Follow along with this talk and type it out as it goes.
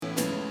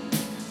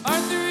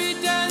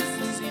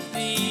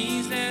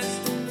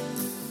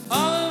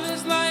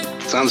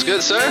Sounds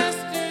good, sir.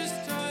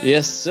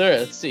 Yes, sir.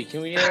 Let's see. Can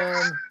we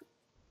let's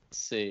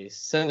see.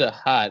 Send a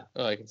hot.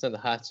 Oh, I can send a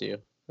hot to you.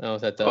 I don't know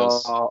what that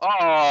does.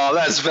 Oh,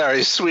 that's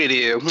very sweet of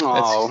you.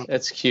 Oh,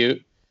 That's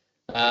cute.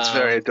 that's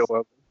very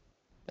adorable.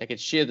 I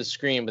could share the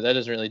screen, but that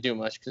doesn't really do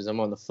much because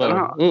I'm on the I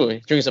phone. know. Ooh,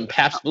 drinking some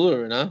Pabst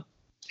Blue, huh?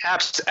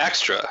 Pabst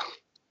Extra.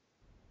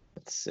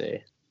 Let's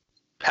see.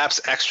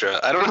 Pabst Extra.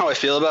 I don't know how I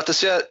feel about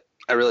this yet.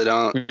 I really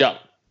don't. Yeah.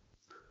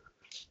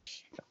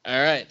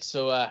 All right.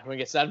 So we're gonna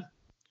get started.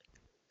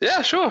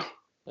 Yeah, sure.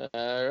 All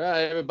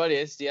right, everybody.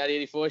 It's the Arty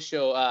 84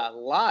 show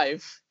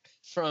live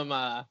from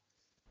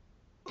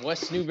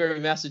West Newbury,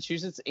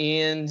 Massachusetts,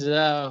 and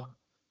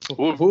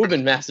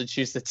Woburn,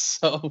 Massachusetts.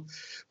 So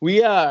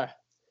we are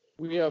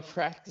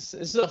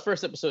practicing. This is our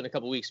first episode in a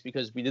couple weeks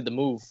because we did the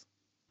move,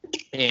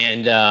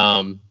 and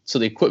so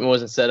the equipment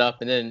wasn't set up.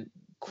 And then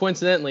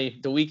coincidentally,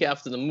 the week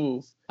after the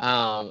move,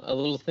 a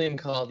little thing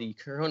called the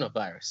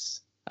coronavirus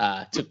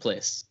took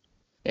place,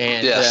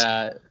 and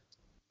Yes.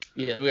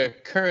 we are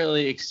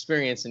currently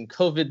experiencing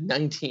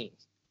COVID-19.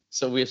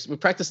 So we're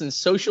practicing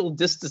social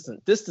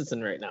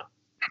distancing right now.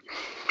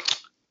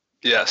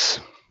 Yes.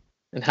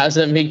 And how does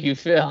that make you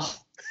feel?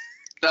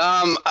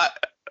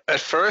 At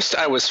first,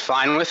 I was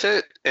fine with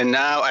it, and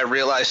now I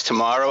realize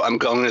tomorrow I'm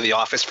going to the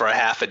office for a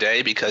half a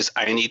day because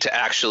I need to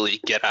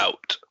actually get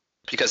out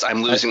because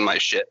I'm losing my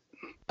shit.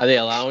 Are they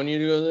allowing you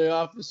to go to the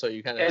office? So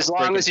you kind of As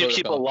long as you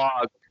keep a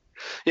log.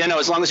 Yeah, no,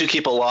 as long as you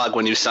keep a log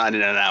when you sign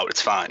in and out,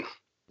 it's fine.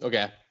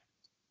 Okay.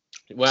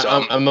 Well, So,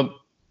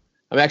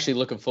 I'm actually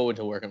looking forward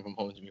to working from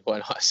home, to be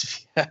quite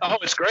honest. Oh,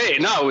 it's great.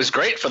 No, it was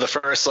great for the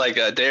first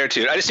a day or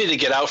two. I just need to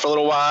get out for a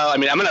little while. I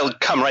mean, I'm going to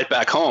come right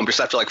back home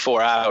just after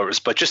 4 hours,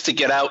 but just to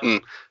get out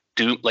and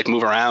do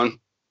move around,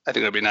 I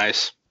think it'd be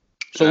nice.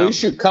 So at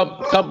least your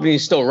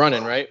company's still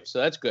running, right? So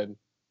that's good.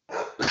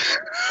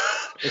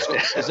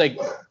 It's like,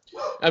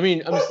 I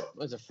mean,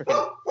 what's a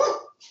freaking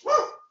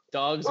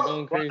dogs are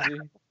going crazy.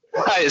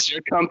 Why is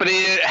your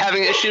company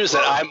having issues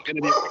that I'm going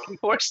to be working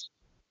for?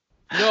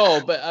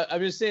 No, but I'm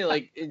just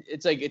saying,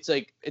 it's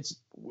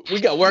we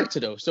got work to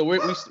do, so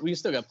we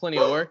still got plenty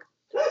of work.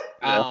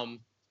 Yeah.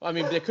 I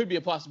mean, there could be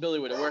a possibility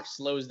where the work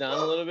slows down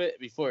a little bit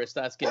before it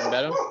starts getting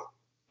better.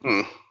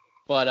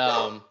 But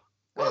I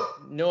have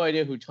no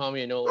idea who Tommy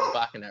and Nola are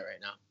barking at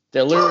right now.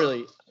 They're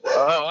literally.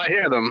 Oh, I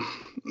hear them.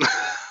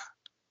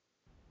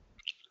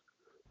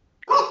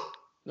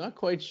 Not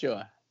quite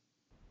sure.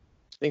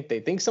 They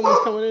think someone's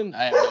coming in.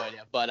 I have no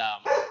idea. But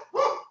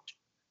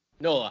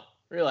Nola,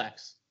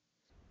 relax.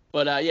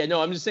 But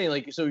I'm just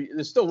saying, so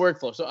there's still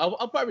workflow. So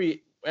I'll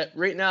probably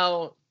right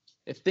now,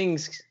 if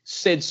things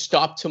said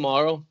stop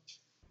tomorrow,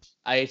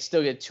 I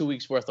still get 2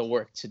 weeks worth of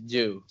work to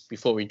do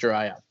before we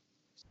dry up.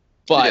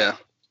 But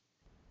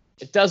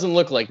it doesn't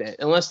look like that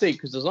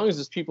because as long as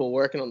there's people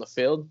working on the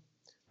field,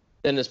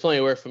 then there's plenty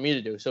of work for me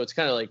to do. So it's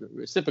kind of like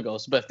reciprocal.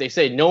 So, but if they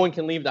say no one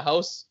can leave the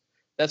house,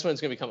 that's when it's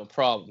going to become a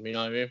problem. You know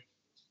what I mean?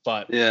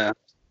 But yeah,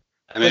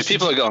 I mean,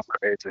 people are going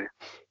crazy.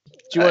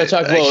 Do you want to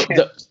talk about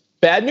the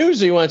bad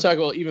news, or you want to talk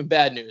about even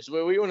bad news?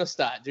 Where do you want to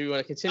start? Do you want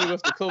to continue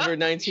with the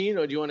COVID-19,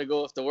 or do you want to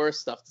go with the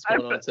worst stuff that's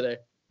going on today?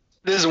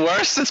 There's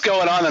worse that's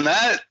going on than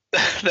that.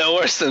 No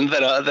worse than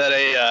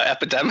a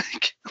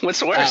epidemic.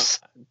 What's worse?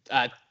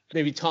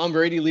 Maybe Tom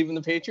Brady leaving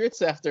the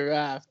Patriots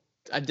after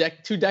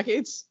 2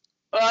 decades.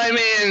 Well, I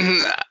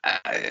mean,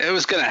 it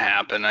was going to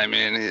happen. I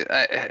mean,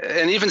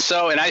 and even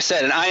so, and I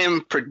said, and I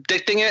am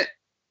predicting it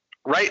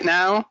right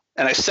now.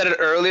 And I said it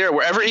earlier,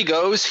 wherever he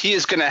goes, he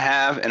is going to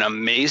have an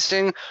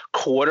amazing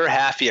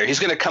half year. He's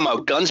going to come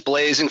out guns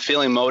blazing,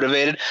 feeling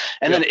motivated,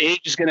 and then age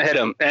is going to hit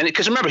him. And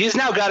because remember, he's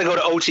now got to go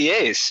to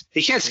OTAs.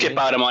 He can't skip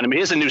out on him. He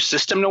has a new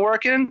system to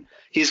work in.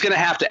 He's going to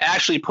have to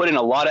actually put in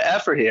a lot of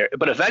effort here.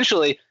 But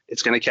eventually,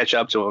 it's going to catch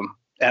up to him.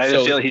 And I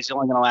feel like he's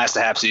only going to last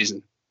a half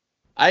season.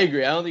 I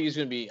agree. I don't think he's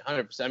going to be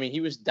 100%. I mean, he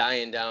was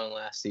dying down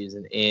last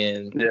season.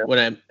 And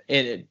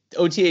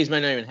OTAs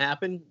might not even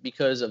happen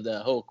because of the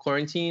whole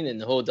quarantine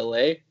and the whole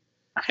delay.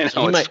 I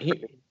know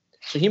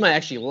so he might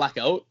actually luck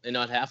out and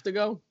not have to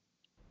go.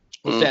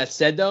 With that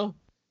said, though,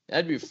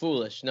 that'd be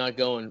foolish not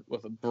going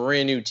with a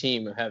brand new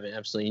team or having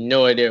absolutely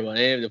no idea about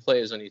any of the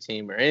players on your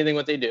team or anything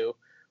what they do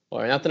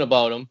or nothing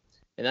about them.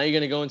 And now you're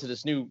going to go into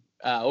this new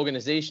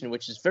organization,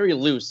 which is very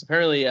loose.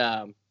 Apparently,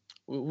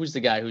 who's the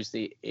guy? Is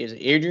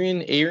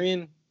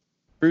it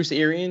Bruce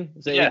Arian?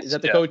 Is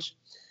that the coach?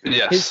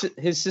 Yes.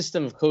 His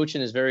system of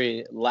coaching is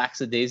very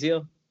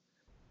lackadaisical,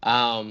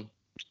 and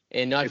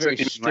not very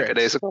strict.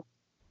 Lackadaisical?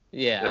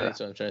 Yeah, that's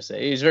what I'm trying to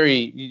say.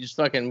 You just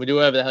fucking do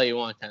whatever the hell you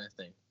want kind of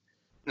thing.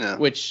 Yeah.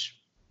 Which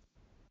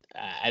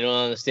I don't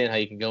understand how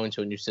you can go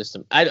into a new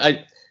system.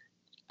 I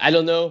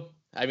don't know.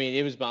 I mean,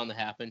 it was bound to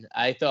happen.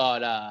 I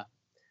thought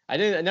I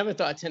never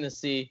thought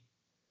Tennessee.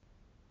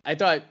 I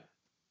thought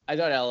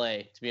LA,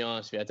 to be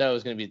honest with you. I thought it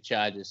was going to be the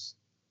Chargers.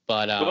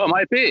 But well, it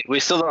might be. We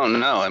still don't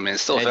know. I mean, it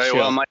still very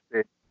well might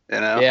be. You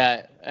know?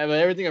 Yeah, but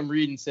everything I'm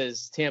reading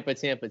says Tampa.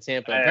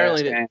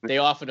 Apparently, they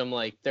offered him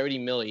like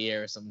 $30 million a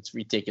year or something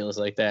ridiculous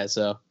like that.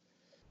 So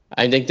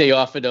I think they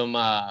offered him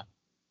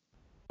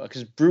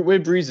because where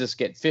Breeze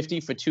get 50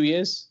 for 2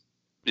 years.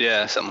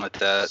 Yeah, something like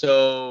that.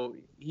 So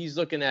he's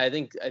looking at. I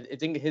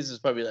think his is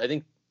probably. I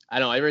don't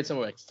know. I read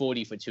somewhere like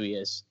 40 for 2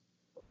 years,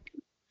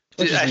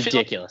 which is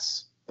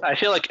ridiculous. I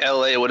feel like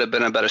LA would have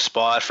been a better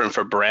spot for him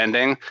for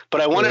branding,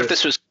 but I wonder if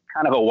this was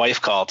kind of a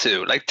wife call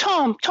too. Like,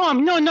 Tom,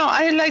 no,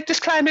 I like this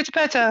climate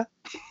better.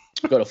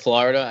 Go to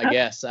Florida, I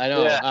guess. I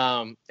know. Yeah.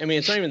 I mean,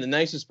 it's not even the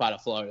nicest part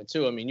of Florida,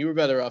 too. I mean, you were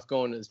better off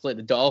going to play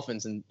the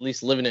Dolphins and at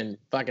least living in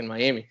fucking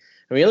Miami.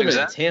 I mean, you're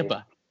living in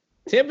Tampa.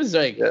 Tampa's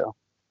like,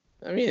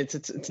 I mean,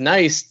 it's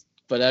nice,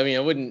 but I mean, I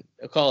wouldn't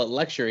call it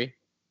luxury.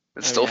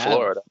 It's still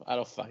Florida.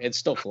 It's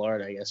still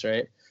Florida, I guess,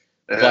 right?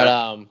 Yeah.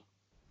 But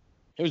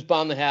it was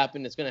bound to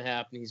happen. It's gonna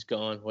happen. He's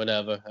gone.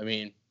 Whatever. I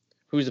mean,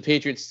 who's the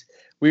Patriots?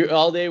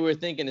 All day we were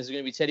thinking it's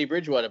gonna be Teddy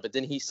Bridgewater, but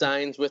then he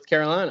signs with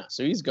Carolina,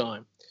 so he's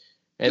gone.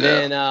 And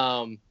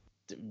then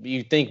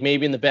you think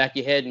maybe in the back of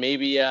your head,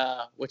 maybe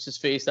what's his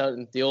face out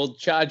in the old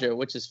Charger?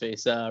 What's his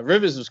face?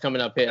 Rivers was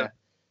coming up here,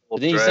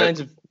 but then he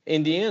signs with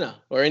Indiana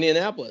or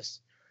Indianapolis.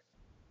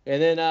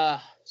 And then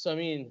so I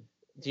mean,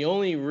 the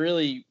only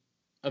really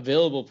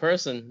available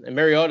person, and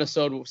Mariota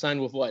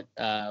signed with what?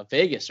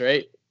 Vegas,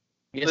 right?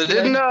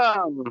 Didn't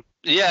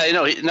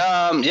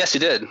yes, he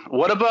did.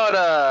 What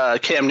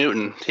about Cam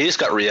Newton? He just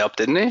got re-upped,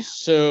 didn't he?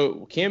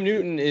 So Cam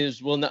Newton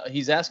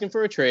he's asking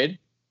for a trade.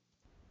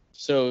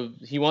 So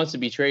he wants to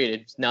be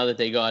traded now that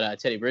they got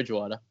Teddy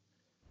Bridgewater.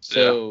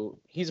 So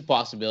he's a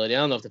possibility. I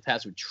don't know if the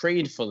Pats would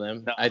trade for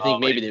them. No, I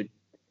think maybe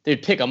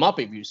they'd pick him up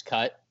if he was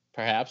cut,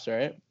 perhaps,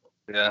 right?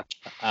 Yeah.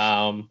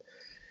 And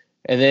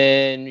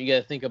then you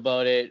got to think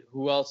about it.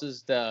 Who else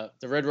is the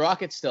Red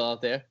Rockets still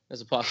out there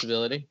as a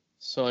possibility?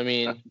 So I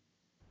mean,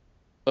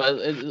 but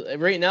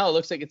right now it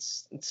looks like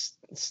it's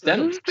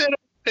Stidham.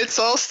 It's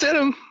all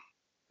Stidham.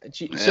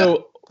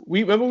 So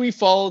we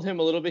followed him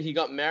a little bit. He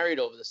got married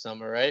over the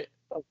summer, right?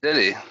 Oh, did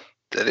he?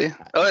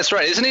 Oh, that's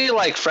right. Isn't he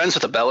like friends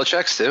with the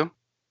Belichicks too?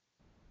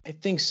 I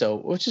think so.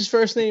 What's his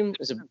first name?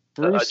 Is it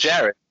Bruce?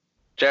 Jared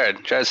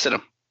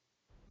Stidham.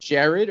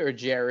 Jared or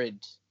Jared?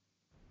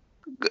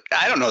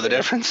 I don't know the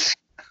difference.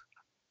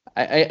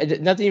 I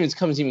nothing even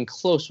comes even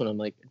close when I'm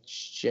like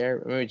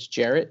Jared. Remember it's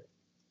Jarrett.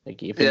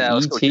 Like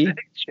let's go.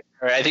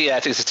 I think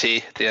it's a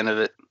T at the end of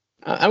it.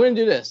 I'm gonna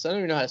do this. I don't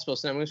even know how to spell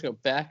Stidham. I'm just gonna go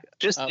back.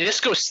 Just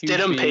go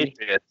Stidham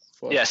Patriots.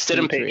 Yeah,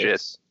 Stidham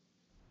Patriots.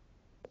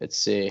 Let's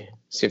see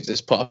if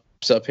this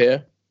pops up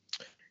here.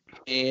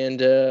 And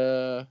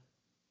so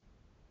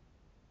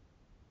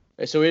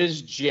it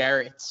is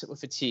Jarrett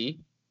with a T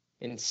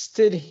and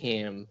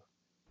Stidham.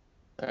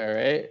 All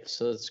right,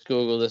 so let's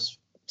Google this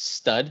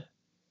stud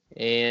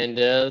and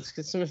let's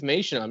get some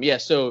information on him. Yeah,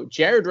 so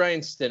Jared Ryan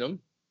Stidham.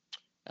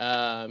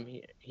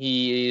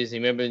 He is a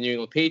member of the New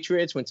England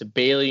Patriots, went to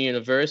Baylor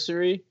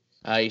University.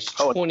 He's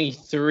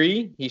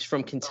 23. He's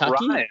from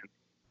Kentucky.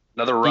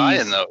 Another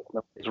Ryan,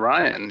 though. It's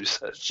Ryan, you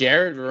said.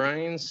 Jared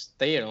Ryan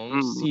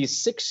Stidham. He's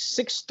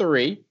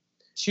 6'3",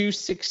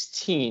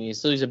 216.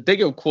 So he's a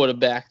bigger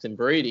quarterback than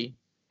Brady.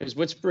 Because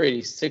what's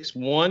Brady?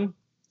 6'1"?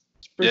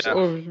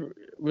 Or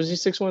was he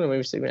 6'1" or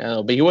maybe 6'1"? I don't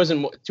know. But he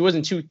wasn't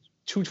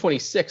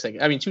 226.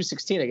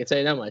 216. I can tell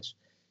you that much.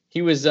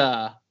 He was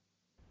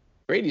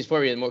Brady's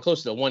probably more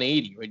closer to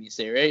 180. Wouldn't you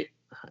say, right?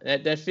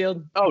 That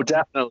field? Oh,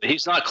 definitely.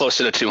 He's not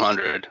closer to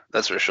 200.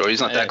 That's for sure.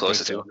 He's not that close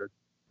to 200.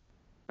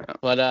 Yeah.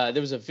 But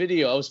there was a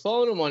video. I was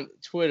following him on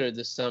Twitter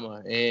this summer,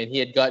 and he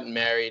had gotten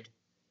married.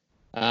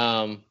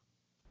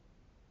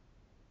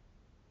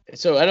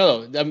 So I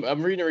don't know.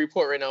 I'm reading a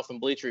report right now from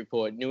Bleacher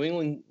Report. New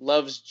England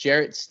loves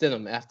Jarrett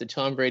Stidham after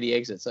Tom Brady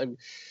exits.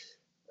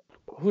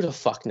 Who the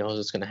fuck knows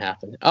what's going to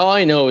happen? All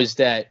I know is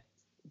that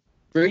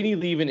Brady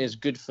leaving is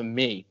good for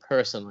me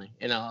personally,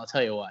 and I'll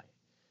tell you why.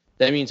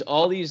 That means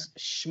all these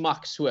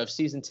schmucks who have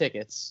season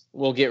tickets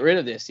will get rid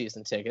of their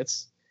season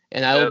tickets,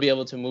 and I will be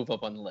able to move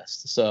up on the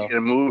list. So you're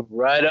gonna move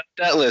right up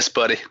that list,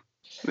 buddy.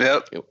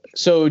 Yep.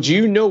 So do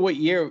you know what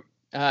year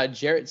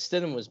Jarrett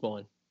Stidham was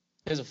born?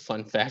 Here's a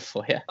fun fact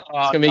for you. It's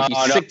gonna make you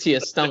sick to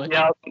your stomach.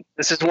 Yeah,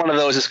 this is one of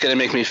those that's gonna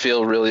make me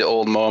feel really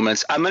old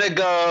moments. I'm gonna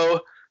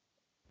go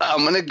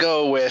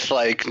with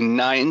like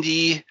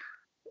 90,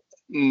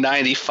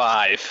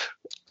 95.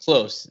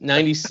 Close.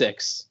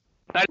 96.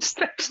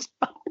 96.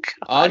 Oh,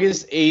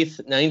 August 8th,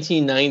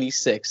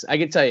 1996. I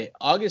can tell you,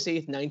 August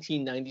 8th,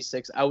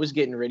 1996, I was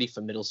getting ready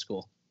for middle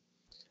school.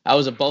 I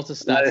was about to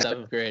start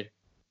 7th grade.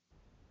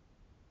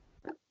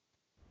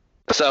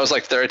 So I was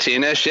like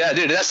 13-ish. Yeah,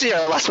 dude, that's the year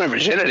I lost my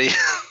virginity.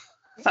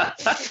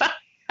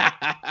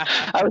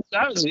 I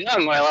was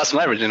young when I lost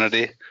my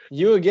virginity.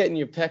 You were getting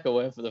your peck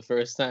away for the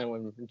first time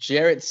when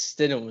Jarrett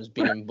Stidham was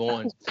being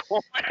born.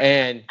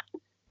 And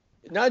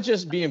not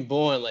just being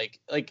born, like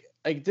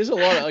there's a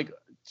lot of, like,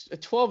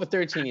 12 or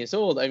 13 years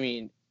old. I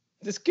mean,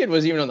 this kid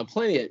was even on the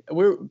planet.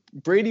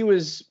 Brady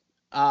was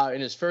in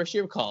his first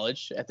year of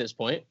college at this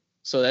point.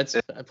 So that's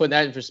putting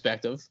that in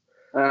perspective.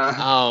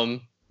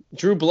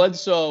 Drew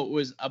Bledsoe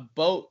was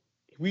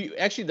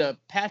the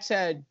Pats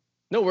had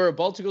No, we're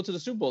about to go to the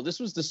Super Bowl. This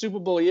was the Super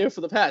Bowl year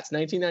for the Pats,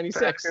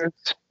 1996. Packers.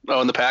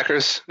 Oh, and the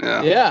Packers.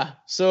 Yeah. Yeah.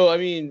 So I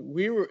mean,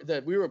 we were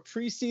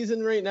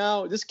preseason right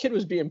now. This kid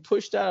was being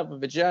pushed out of a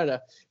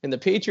vagina, and the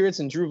Patriots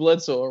and Drew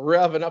Bledsoe are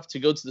revving up to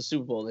go to the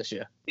Super Bowl this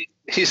year.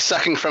 He's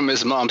sucking from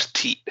his mom's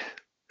teat.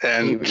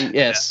 And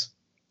yes.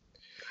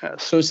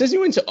 So it says he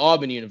went to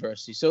Auburn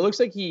University. So it looks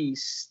like he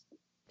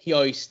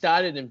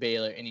started in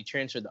Baylor and he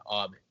transferred to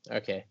Auburn.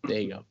 Okay,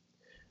 there you go.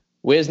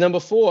 Where's number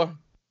 4?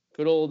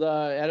 Good old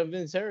Adam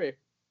Vinatieri.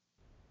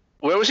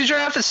 Where was he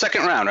drafted?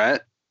 Second round,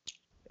 right?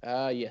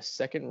 Yes,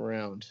 second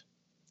round.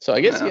 So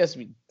I guess he has to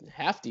be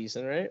half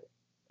decent, right?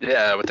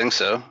 Yeah, I would think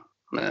so.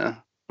 Yeah.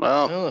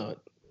 Well, I don't know.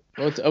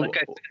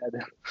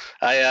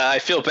 I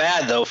feel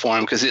bad though for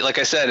him because, like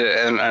I said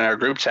in our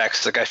group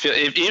text, like I feel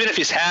even if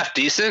he's half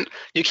decent,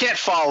 you can't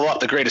follow up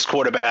the greatest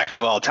quarterback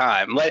of all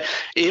time. Like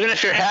even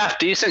if you're half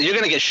decent, you're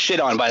gonna get shit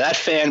on by that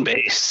fan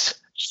base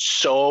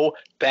so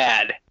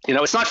bad.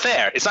 It's not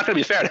fair. It's not gonna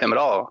be fair to him at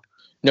all.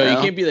 No, you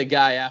can't be the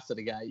guy after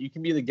the guy. You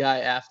can be the guy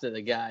after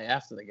the guy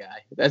after the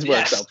guy. That's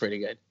worked out pretty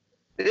good.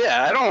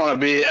 Yeah, I don't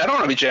want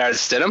to be Jared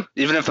Stidham,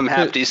 even if I'm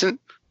half decent.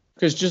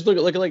 Because just look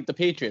at like the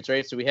Patriots,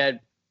 right? So we had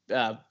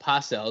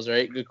Parcells,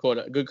 right?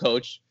 Good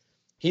coach.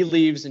 He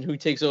leaves, and who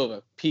takes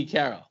over? Pete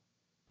Carroll.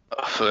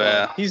 Oh,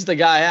 yeah. He's the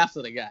guy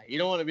after the guy. You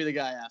don't want to be the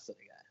guy after the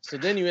guy. So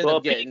then you end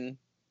up getting.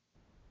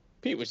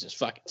 Pete was just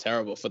fucking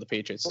terrible for the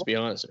Patriots, to be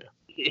honest with you.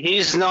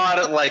 He's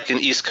not like an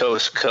East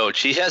Coast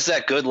coach. He has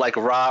that good, like,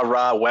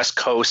 rah, West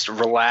Coast,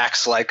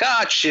 relax, like,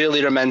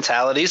 cheerleader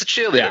mentality. He's a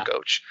cheerleader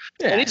coach.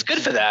 Yeah. And he's good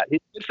for that. He's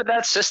good for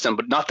that system,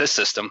 but not this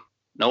system.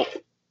 Nope.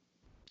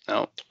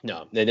 No,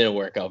 they didn't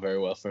work out very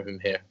well for him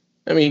here.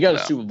 I mean, he got a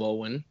Super Bowl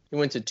win. He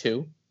went to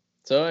 2.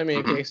 So, I mean,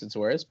 it makes it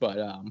worse. But,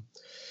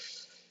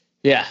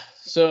 yeah.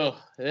 So,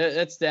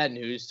 that's that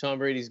news. Tom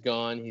Brady's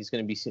gone. He's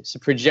going to be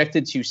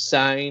projected to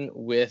sign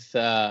with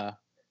the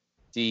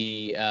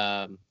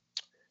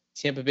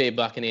Tampa Bay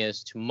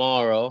Buccaneers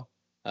tomorrow.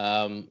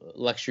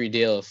 Luxury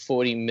deal of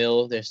 $40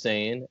 million, they're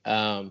saying.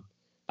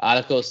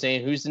 Article is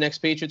saying, who's the next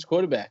Patriots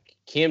quarterback?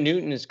 Cam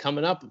Newton is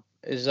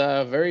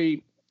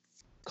very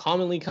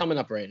commonly coming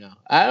up right now.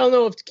 I don't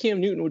know if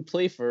Cam Newton would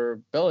play for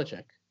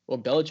Belichick, or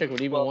Belichick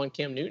would even want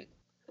Cam Newton.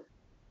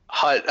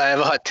 I have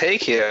a hot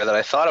take here that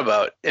I thought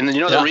about. And then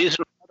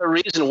the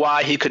reason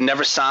why he could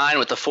never sign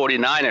with the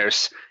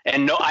 49ers,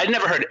 and no, I'd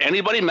never heard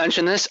anybody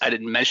mention this. I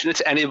didn't mention it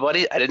to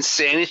anybody. I didn't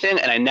say anything,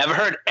 and I never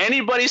heard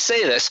anybody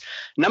say this.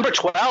 Number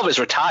 12 is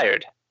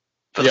retired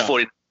for the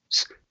 49ers.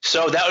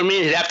 So that would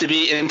mean he'd have to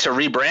be into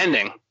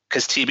rebranding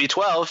because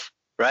TB12,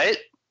 right?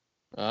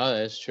 Oh,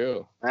 that's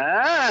true.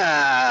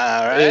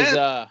 Right.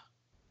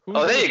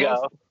 There you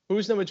go.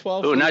 Who's number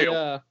 12?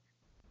 Oh,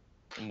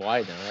 I'm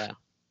wide now, yeah.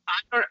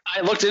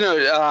 I looked into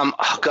it.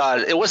 Oh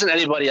God, it wasn't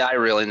anybody I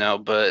really know,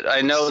 but I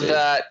know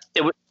that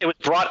it was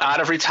brought out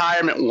of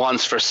retirement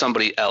once for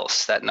somebody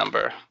else. That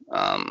number.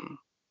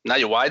 Now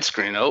your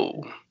widescreen.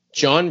 Oh,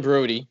 John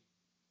Brody.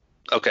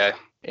 Okay.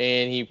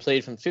 And he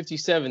played from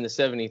 57 to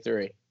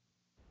 73.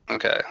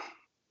 Okay.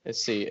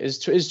 Let's see.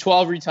 Is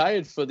 12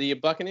 retired for the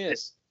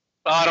Buccaneers?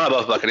 Oh, I don't know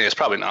about the Buccaneers.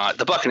 Probably not.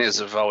 The Buccaneers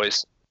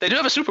they do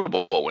have a Super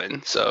Bowl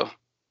win. So,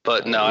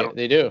 but no,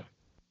 they do.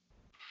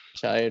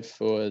 Retired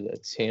for the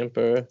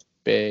Tampa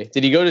Bay.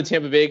 Did he go to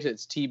Tampa Bay because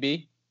it's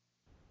TB?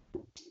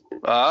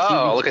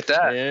 Oh, TB. Look at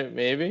that. Yeah,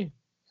 maybe.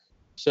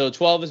 So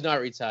 12 is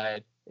not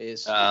retired.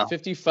 It's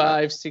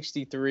 55,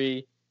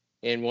 63,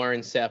 and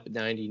Warren Sapp at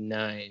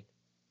 99.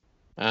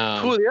 Who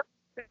are the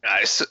other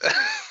guys?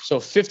 So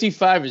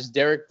 55 is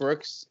Derek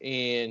Brooks,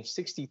 and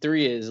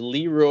 63 is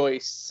Leroy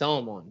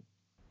Salmon.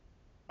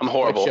 I'm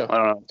horrible. I don't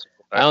know.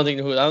 I don't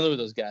know who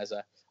those guys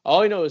are.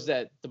 All I know is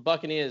that the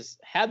Buccaneers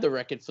had the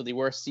record for the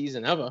worst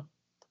season ever.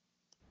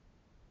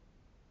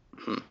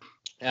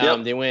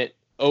 They went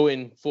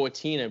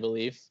 0-14, I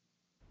believe.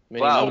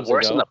 Wow,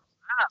 worse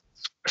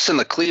than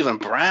the Cleveland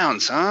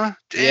Browns, huh?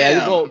 Damn. Yeah,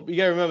 you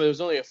got to remember, there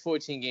was only a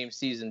 14-game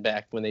season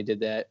back when they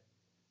did that.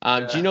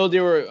 Do you know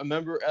they were a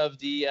member of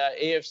the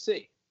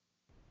AFC?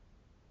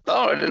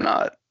 Oh, I did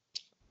not.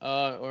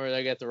 Or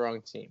I got the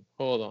wrong team.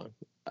 Hold on.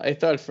 I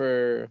thought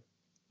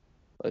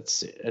let's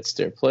see, that's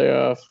their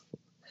playoff.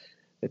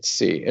 Let's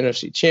see,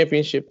 NFC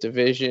Championship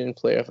Division,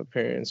 playoff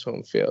appearance,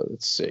 home field.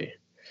 Let's see.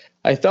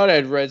 I thought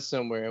I'd read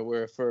somewhere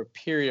where for a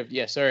period of,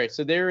 yes, all right.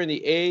 So they were in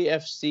the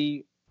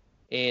AFC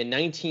in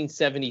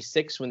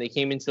 1976 when they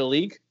came into the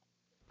league.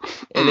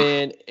 And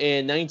then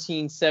in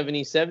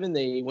 1977,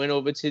 they went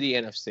over to the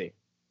NFC.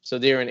 So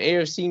they were an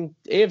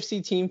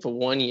AFC team for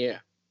 1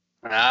 year.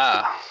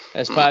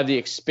 As part of the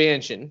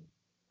expansion.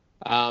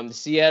 The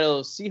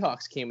Seattle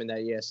Seahawks came in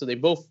that year. So they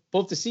both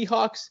the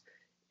Seahawks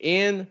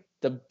and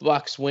the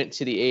Bucks went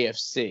to the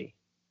AFC.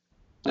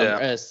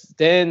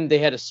 Then they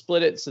had to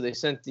split it, so they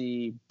sent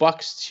the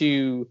Bucks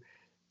to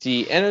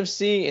the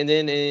NFC, and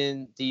then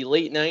in the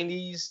late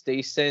 90s,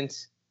 they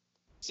sent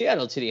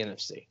Seattle to the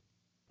NFC.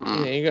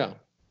 There you go.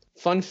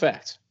 Fun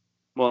fact.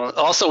 Well,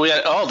 also we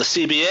had the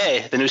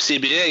CBA, the new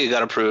CBA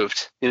got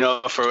approved,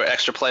 for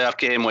extra playoff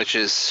game, which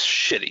is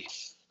shitty.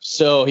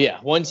 So yeah,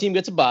 one team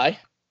gets a bye.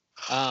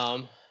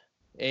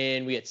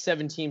 and we had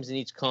 7 teams in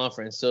each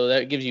conference. So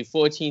that gives you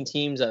 14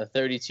 teams out of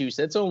 32.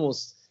 So that's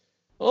almost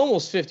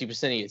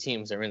 50% of your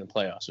teams are in the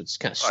playoffs, which is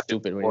kind of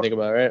stupid when you think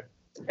about it,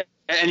 right?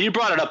 And you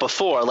brought it up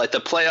before, like the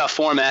playoff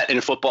format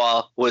in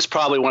football was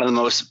probably one of the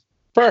most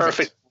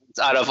perfect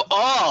out of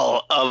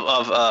all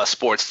of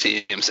sports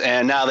teams,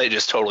 and now they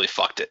just totally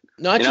fucked it.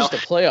 Not just the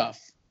playoff.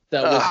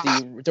 That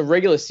was the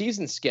regular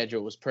season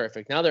schedule was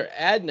perfect. Now they're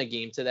adding a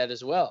game to that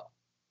as well.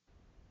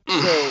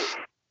 So,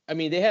 I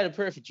mean, they had it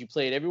perfect. You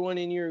played everyone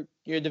in your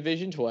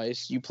division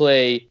twice. You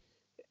play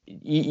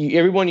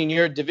everyone in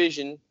your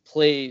division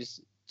plays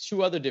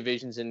 2 other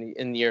divisions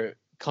in your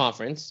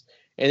conference,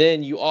 and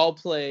then you all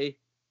play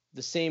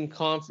the same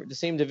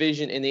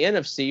division in the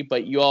NFC,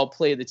 but you all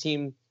play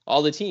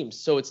all the teams.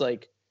 So it's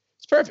like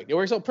it's perfect. It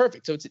works out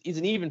perfect. So it's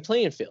an even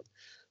playing field.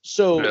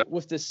 So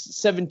with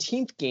this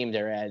 17th game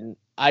they're adding,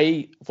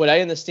 what I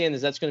understand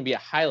is that's going to be a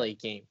highlight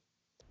game.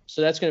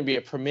 So that's going to be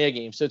a premier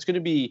game. So it's going to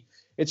be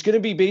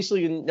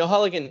basically, you know how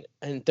like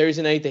in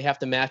Thursday night they have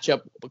to match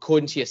up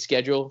according to your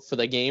schedule for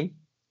the game?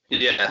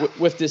 Yeah.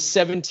 With this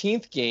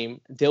 17th game,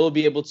 they will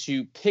be able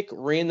to pick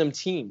random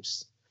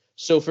teams.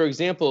 So for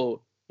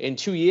example, in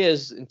 2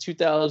 years, in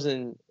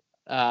 2000,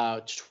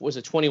 was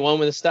it 21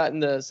 when they started in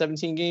the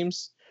 17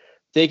 games?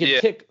 They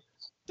could pick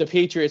the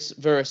Patriots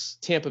versus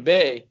Tampa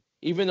Bay,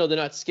 even though they're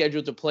not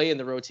scheduled to play in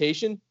the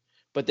rotation,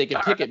 but they can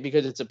pick it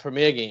because it's a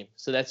premier game.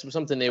 So that's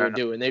something they would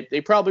do. And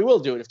they probably will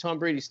do it. If Tom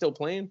Brady's still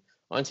playing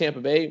on Tampa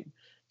Bay,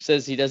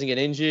 says he doesn't get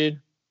injured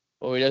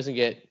or he doesn't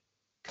get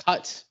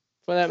cut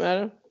for that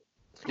matter.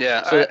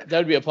 Yeah. So that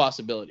would be a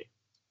possibility.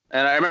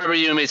 And I remember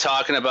you and me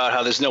talking about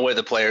how there's no way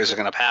the players are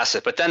going to pass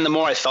it. But then the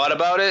more I thought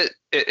about it,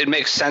 it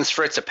makes sense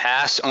for it to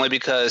pass only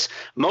because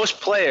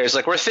most players,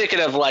 like we're thinking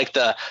of like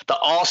the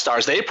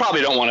all-stars, they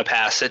probably don't want to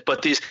pass it.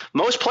 But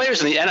most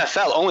players in the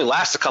NFL only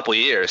last a couple of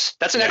years.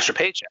 That's an extra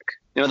paycheck,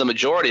 the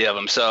majority of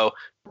them. So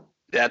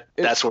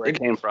that's where it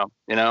came from,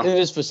 It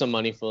is for some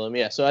money for them,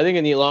 yeah. So I think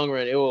in the long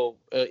run, it will.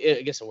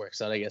 I guess it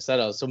works out. I guess that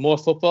is. So more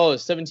football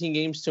is 17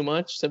 games too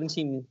much.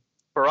 17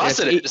 for us.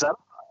 It is.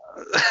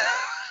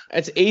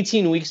 It's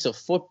 18 weeks of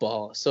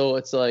football, so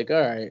it's like, all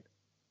right.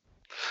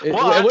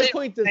 Well, at what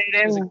point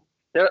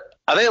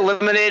are they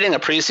eliminating a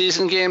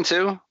preseason game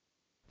too?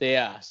 They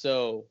are.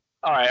 So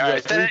all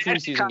right. 3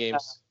 preseason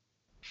games.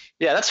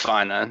 Yeah, that's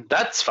fine then.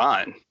 That's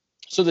fine.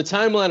 So the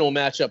timeline will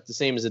match up the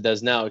same as it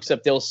does now,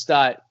 except they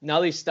start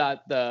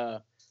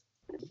the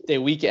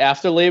week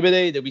after Labor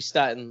Day. They'll be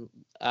starting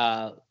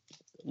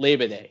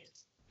Labor Day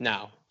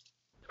now.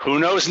 Who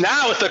knows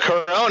now with the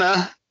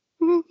corona?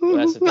 Well,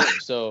 that's the thing.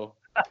 So.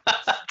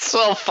 It's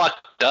all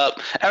fucked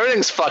up.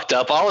 Everything's fucked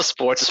up. All the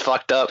sports is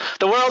fucked up.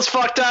 The world's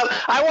fucked up.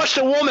 I watched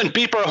a woman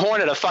beep her horn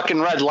at a fucking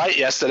red light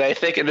yesterday,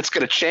 thinking it's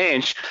going to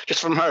change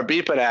just from her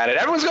beeping at it.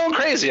 Everyone's going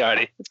crazy,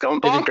 Arty. It's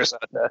going bonkers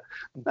out there.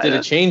 Did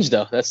it change,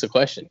 though? That's the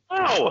question.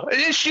 No.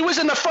 She was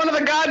in the front of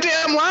the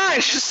goddamn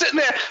line. She's sitting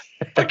there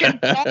fucking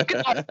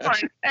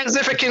as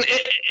if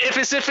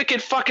it can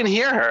fucking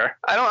hear her.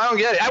 I don't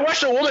get it. I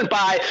watched a woman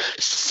buy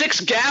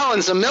 6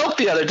 gallons of milk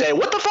the other day.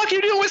 What the fuck are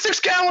you doing with 6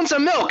 gallons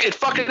of milk? It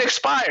fucking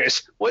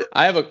expires. What?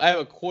 I have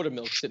a quart of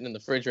milk sitting in the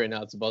fridge right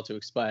now. It's about to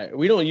expire.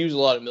 We don't use a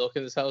lot of milk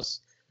in this house.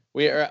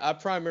 Our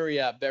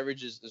primary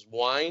beverages is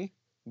wine,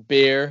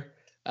 beer,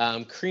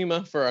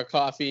 crema for our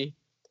coffee,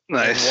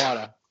 and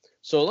water.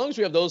 So as long as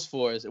we have those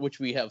 4,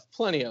 which we have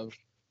plenty of,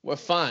 we're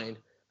fine.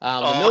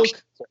 The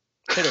milk,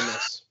 hit or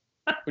miss.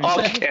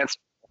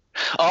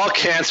 All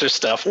cancer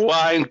stuff.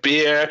 Wine,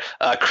 beer,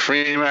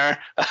 creamer,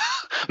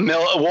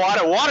 milk,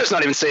 water. Water's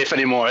not even safe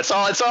anymore. It's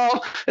all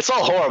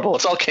horrible.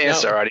 It's all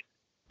cancer already.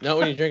 Not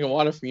when you're drinking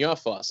water from your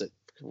faucet.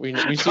 We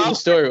see the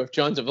story with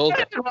John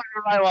Travolta.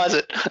 Why was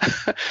it?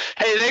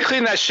 Hey, they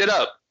clean that shit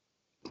up.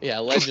 Yeah,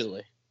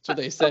 allegedly. That's what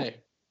they say.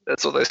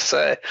 That's what they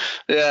say.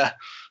 Yeah.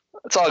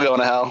 It's all going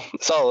to hell.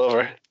 It's all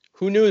over.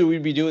 Who knew that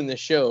we'd be doing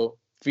this show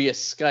via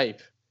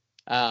Skype?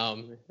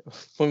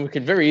 When we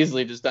could very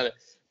easily just done it.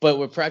 But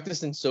we're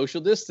practicing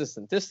social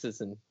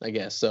distancing, I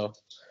guess. So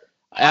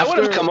I would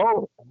have come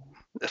over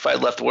if I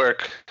left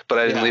work, but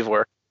I didn't leave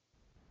work.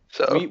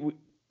 So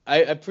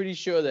I'm pretty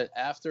sure that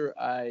after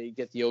I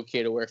get the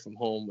okay to work from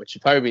home, which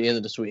should probably be the end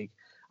of this week,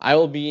 I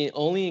will be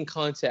only in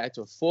contact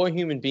with 4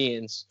 human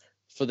beings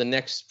for the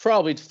next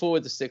probably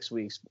 4 to 6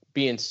 weeks.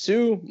 Being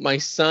Sue, my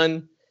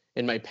son,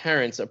 and my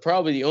parents are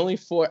probably the only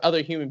 4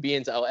 other human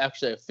beings I'll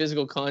actually have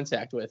physical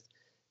contact with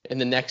in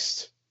the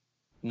next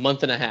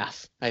month and a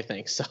half, I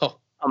think. So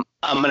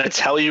I'm going to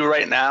tell you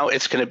right now,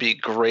 it's going to be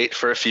great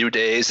for a few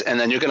days, and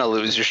then you're going to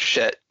lose your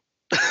shit.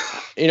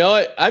 You know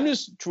what?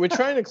 We're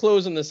trying to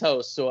close on this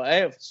house, so I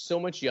have so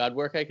much yard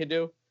work I could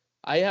do.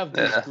 I have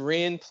these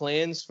grand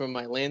plans for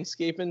my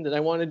landscaping that I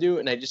want to do,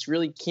 and I just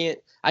really can't.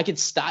 I could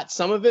start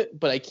some of it,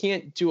 but I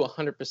can't do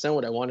 100%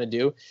 what I want to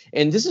do.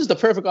 And this is the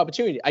perfect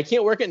opportunity. I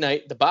can't work at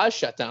night. The bar's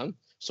shut down,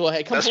 so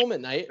I come home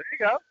at night. There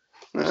you go.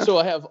 So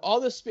I have all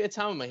this spare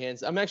time on my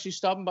hands. I'm actually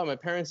stopping by my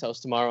parents' house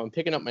tomorrow and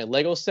picking up my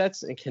Lego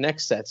sets and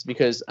Connect sets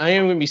because I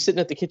am going to be sitting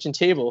at the kitchen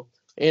table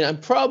and I'm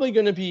probably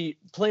going to be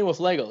playing with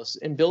Legos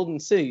and building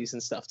cities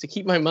and stuff to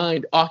keep my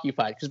mind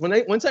occupied.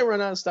 Because once I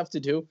run out of stuff to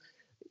do,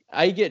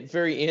 I get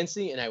very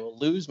antsy and I will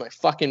lose my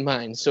fucking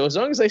mind. So as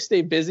long as I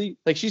stay busy,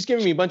 like she's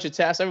giving me a bunch of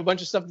tasks, I have a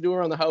bunch of stuff to do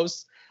around the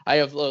house. I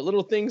have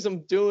little things I'm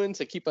doing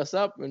to keep us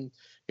up. And,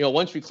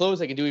 once we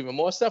close, I can do even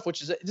more stuff,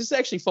 which is this is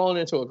actually falling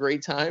into a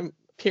great time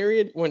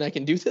period when I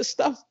can do this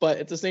stuff. But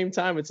at the same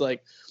time, it's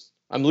like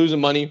I'm losing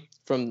money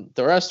from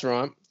the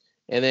restaurant.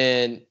 And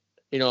then,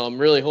 I'm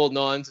really holding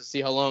on to see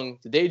how long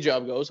the day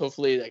job goes.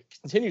 Hopefully that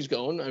continues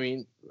going. I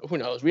mean, who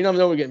knows? We never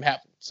know what's going to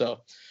happen. So,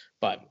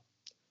 but.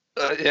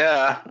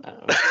 Yeah.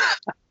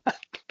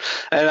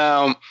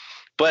 And,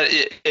 but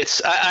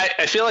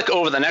I feel like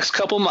over the next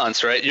couple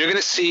months, right, you're going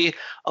to see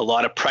a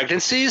lot of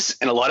pregnancies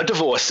and a lot of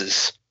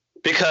divorces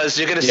because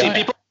you're going to see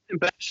people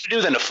better to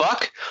do than to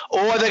fuck,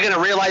 or they're going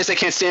to realize they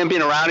can't stand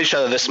being around each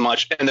other this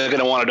much and they're going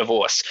to want a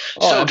divorce.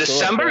 So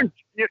December,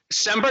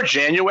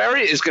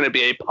 January is going to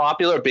be a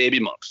popular baby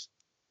month.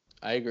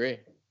 I agree.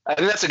 I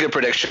think that's a good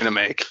prediction to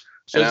make.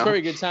 So it's a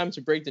very good time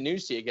to break the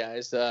news to you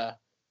guys.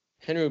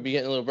 Henry will be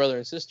getting a little brother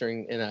and sister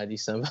in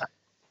December.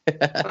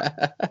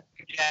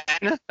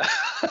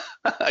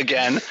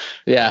 Again.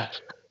 Yeah.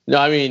 No,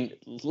 I mean,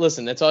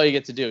 listen, that's all you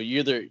get to do.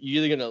 You're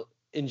either gonna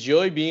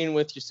enjoy being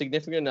with your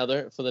significant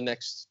other for the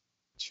next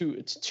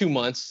 2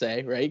 months,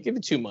 say, right? Give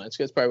it 2 months.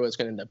 That's probably what it's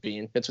gonna end up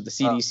being. That's what the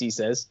CDC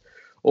says.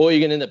 Or you're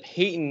gonna end up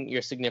hating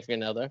your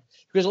significant other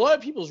because a lot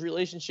of people's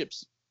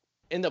relationships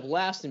end up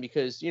lasting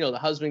because the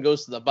husband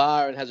goes to the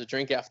bar and has a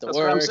drink after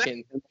work,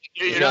 and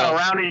you're not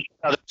around each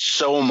other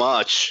so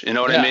much. You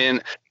know what I mean?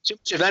 Too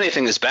much, if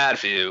anything, is bad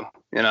for you.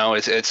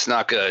 It's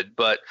not good.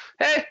 But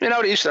hey,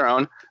 to each their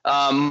own.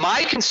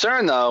 My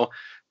concern though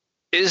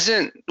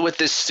isn't with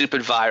this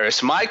stupid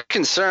virus. My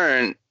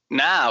concern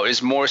now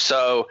is more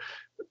so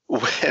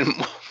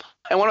when.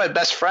 And one of my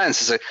best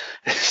friends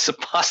is a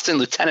Boston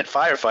lieutenant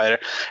firefighter,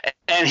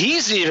 and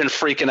he's even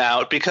freaking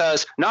out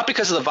not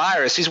because of the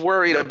virus. He's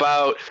worried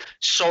about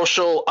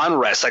social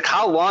unrest. Like,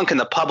 how long can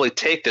the public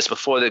take this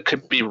before there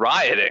could be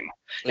rioting?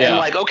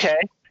 Yeah. And okay,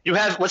 you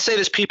have, let's say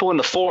there's people in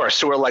the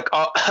force who are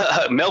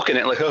milking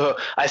it.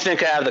 I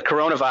think I have the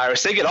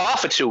coronavirus. They get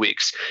off for 2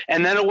 weeks.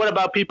 And then what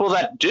about people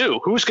that do?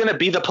 Who's going to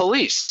be the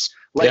police?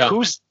 We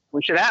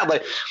should have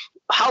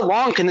how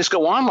long can this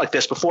go on like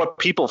this before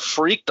people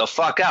freak the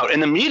fuck out?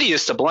 And the media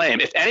is to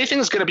blame. If anything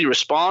is going to be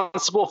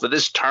responsible for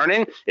this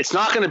turning, it's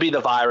not going to be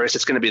the virus.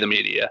 It's going to be the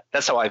media.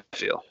 That's how I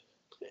feel.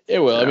 It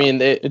will. I mean,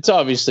 it's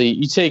obviously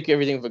you take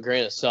everything with a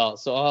grain of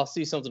salt. So I'll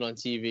see something on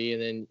TV,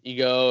 and then you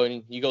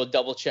go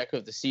double check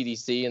with the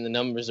CDC, and the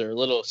numbers are a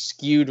little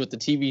skewed with the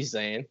TV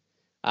saying.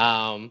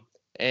 And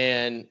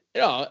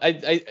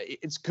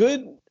it's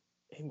good.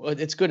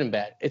 It's good and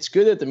bad. It's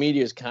good that the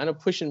media is kind of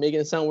pushing,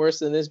 making it sound worse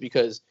than this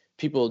because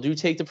people do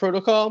take the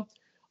protocol,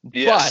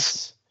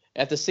 but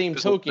at the same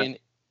token,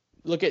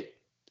 look at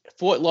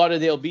Fort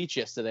Lauderdale Beach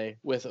yesterday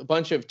with a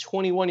bunch of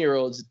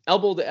 21-year-olds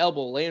elbow to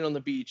elbow laying on the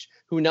beach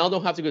who now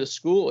don't have to go to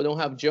school or don't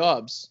have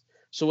jobs.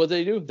 So what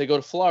do? They go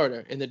to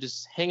Florida and they're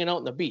just hanging out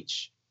on the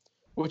beach,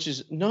 which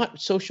is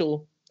not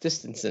social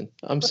distancing.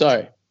 I'm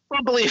sorry.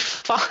 Probably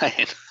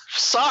fine.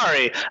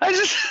 Sorry.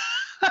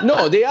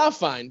 No, they are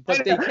fine,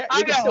 but they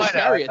can still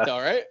carry it, though,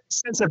 right?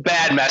 It's a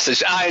bad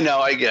message. I know,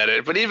 I get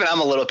it. But even I'm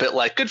a little bit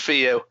good for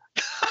you.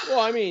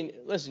 Well, I mean,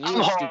 listen,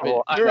 you're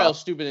stupid. You're all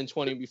stupid in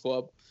 20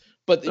 before.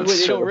 But what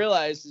they don't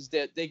realize is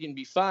that they can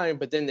be fine,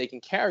 but then they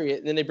can carry it,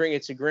 and then they bring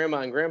it to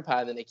grandma and grandpa,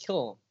 and then they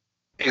kill them.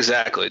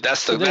 Exactly.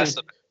 That's the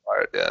best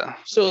part, yeah.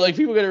 So,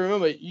 people got to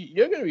remember,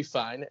 you're going to be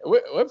fine.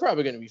 We're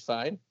probably going to be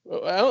fine.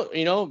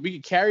 We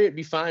could carry it,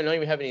 be fine, not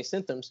even have any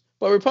symptoms,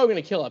 but we're probably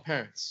going to kill our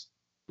parents.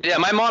 Yeah,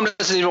 my mom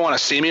doesn't even want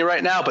to see me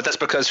right now, but that's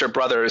because her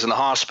brother is in the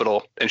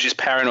hospital and she's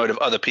paranoid of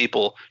other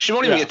people. She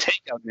won't even get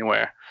takeout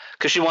anywhere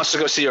because she wants to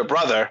go see her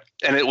brother,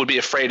 and it would be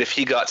afraid if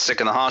he got sick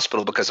in the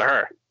hospital because of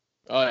her.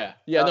 Oh yeah,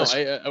 yeah. No,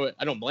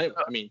 I don't blame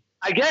her. I mean,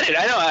 I get it.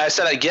 I know. I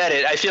said I get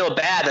it. I feel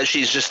bad that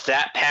she's just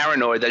that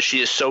paranoid that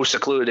she is so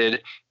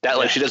secluded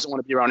that she doesn't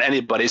want to be around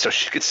anybody so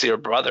she could see her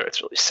brother.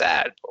 It's really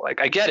sad.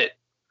 But, I get it.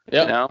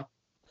 Yeah.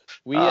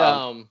 We we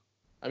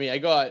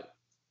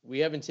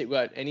haven't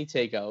got any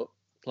takeout.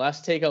 The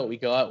last takeout we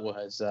got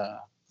was,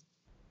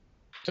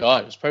 it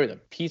was probably the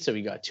pizza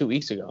we got 2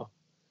 weeks ago.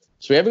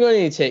 So we haven't got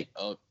any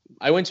takeout.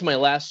 I went to my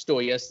last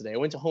store yesterday. I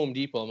went to Home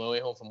Depot on my way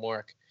home from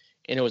work,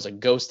 and it was a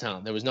ghost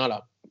town. It was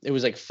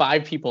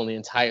 5 people in the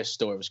entire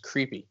store. It was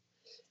creepy.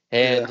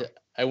 And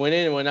I went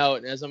in and went out,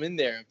 and as I'm in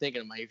there, I'm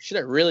thinking, should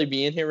I really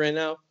be in here right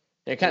now?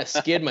 And I kind of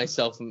scared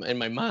myself in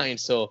my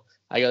mind. So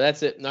I go,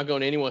 that's it. I'm not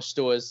going to any more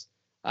stores.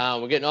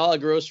 We're getting all our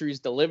groceries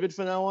delivered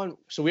from now on.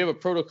 So we have a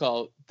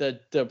protocol. The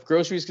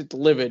groceries get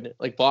delivered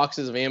like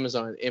boxes of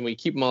Amazon, and we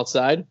keep them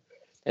outside.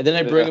 And then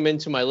I bring them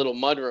into my little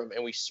mudroom,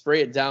 and we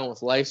spray it down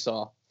with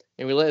Lysol,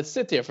 and we let it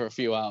sit there for a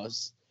few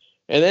hours.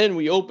 And then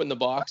we open the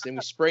box, and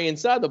we spray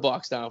inside the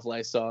box down with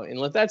Lysol and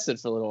let that sit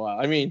for a little while.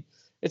 I mean,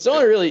 It's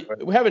only really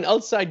we're having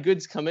outside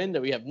goods come in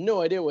that we have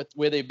no idea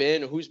where they've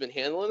been or who's been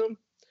handling them.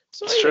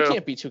 So I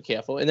can't be too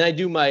careful. And then I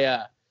do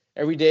my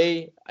every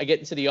day I get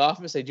into the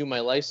office, I do my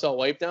Lysol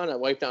wipe down. I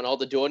wipe down all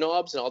the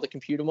doorknobs and all the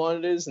computer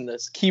monitors and the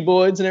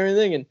keyboards and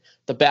everything, and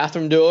the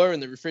bathroom door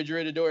and the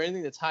refrigerator door,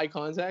 anything that's high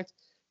contact.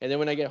 And then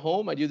when I get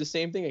home, I do the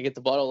same thing. I get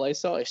the bottle of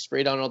Lysol, I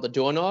spray down all the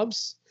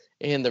doorknobs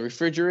and the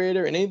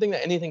refrigerator and anything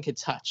that anything could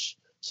touch,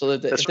 so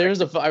that if there's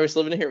a virus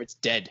living in here, it's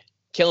dead.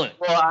 Killing it.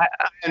 Well, I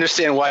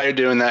understand why you're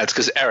doing that. It's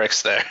because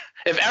Eric's there.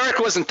 If Eric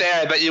wasn't there,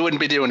 I bet you wouldn't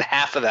be doing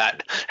half of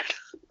that.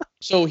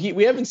 So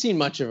we haven't seen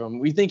much of him.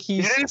 We think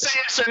he's. You didn't say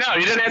yes or no.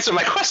 You didn't answer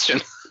my question.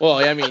 Well,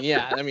 I mean,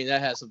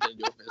 that has something to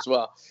do with it as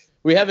well.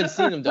 We haven't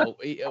seen him though.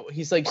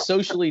 He's like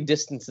socially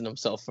distancing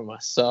himself from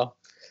us. So,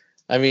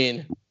 I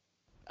mean,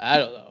 I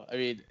don't know. I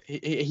mean,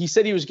 he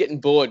said he was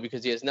getting bored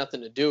because he has nothing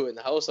to do in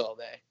the house all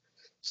day.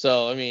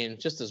 So, I mean,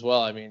 just as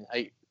well. I mean,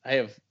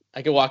 I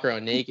can walk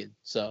around naked.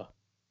 So.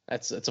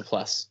 That's a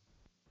plus.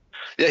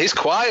 Yeah, he's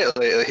quiet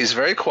lately. He's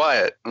very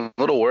quiet. I'm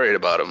a little worried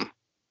about him.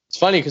 It's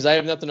funny because I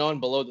have nothing on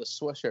below the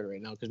sweatshirt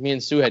right now because me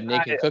and Sue had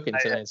naked cooking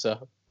tonight.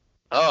 So.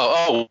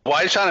 Oh! Why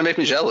are you trying to make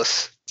me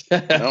jealous? I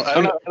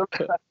don't know.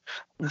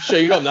 I'm sure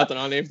you got nothing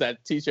on for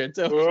that t-shirt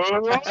too.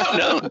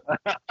 No.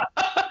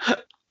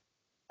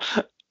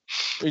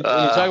 When you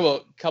talk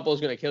about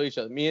couples going to kill each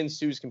other, me and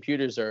Sue's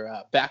computers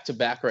are back to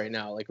back right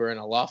now. Like we're in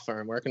a law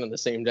firm working on the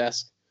same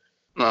desk.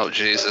 Oh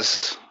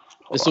Jesus.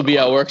 This will be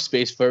our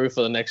workspace for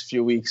the next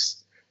few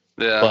weeks.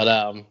 Yeah. But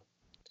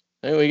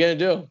what are you gonna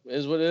do? It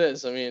is what it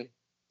is. I mean,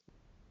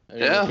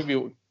 yeah.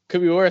 It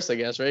could be worse, I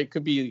guess, right? It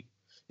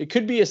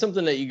could be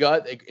something that you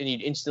got and you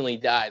instantly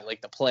died, like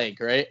the plague,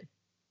 right?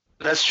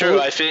 That's true.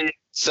 I think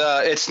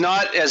it's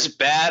not as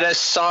bad as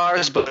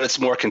SARS, but it's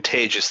more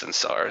contagious than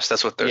SARS.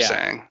 That's what they're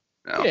saying.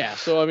 No. Yeah.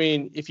 So I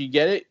mean, if you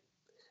get it,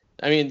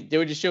 I mean, they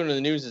were just showing in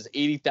the news is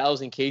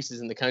 80,000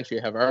 cases in the country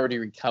have already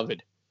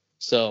recovered.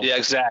 So yeah,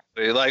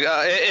 exactly. Like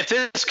if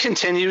this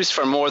continues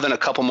for more than a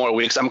couple more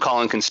weeks, I'm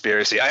calling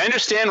conspiracy. I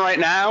understand right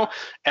now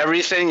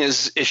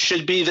it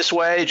should be this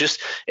way. Just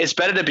it's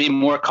better to be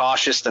more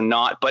cautious than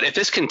not. But if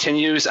this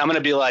continues, I'm gonna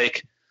be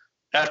like,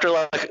 after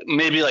like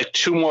maybe like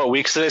 2 more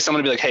weeks of this, I'm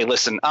gonna be like, hey,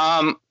 listen,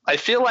 I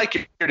feel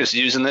like you're just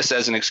using this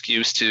as an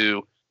excuse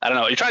to, I don't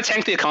know, you're trying to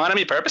tank the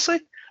economy purposely.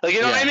 Like, you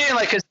know what I mean?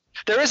 Like, 'cause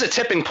there is a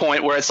tipping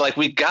point where it's like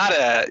we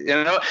gotta,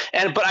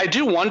 but I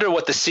do wonder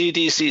what the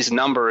CDC's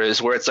number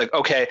is, where it's like,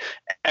 okay,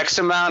 X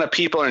amount of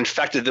people are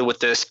infected with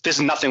this. There's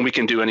nothing we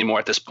can do anymore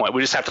at this point.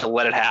 We just have to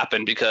let it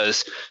happen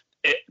because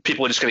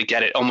people are just going to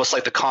get it, almost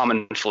like the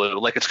common flu.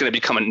 Like it's going to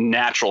become a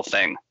natural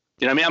thing.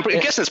 You know what I mean?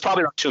 I'm guessing it's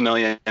probably around 2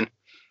 million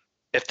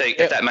if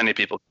that many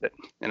people get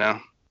it.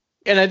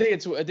 And I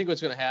think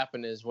what's going to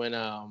happen is when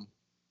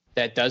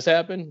that does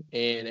happen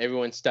and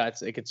everyone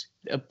starts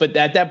but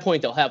at that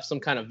point they'll have some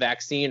kind of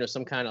vaccine or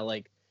some kind of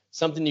like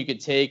something you could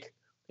take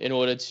in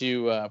order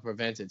to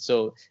prevent it.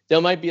 So they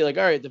might be like,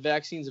 all right, the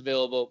vaccine's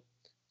available,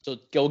 so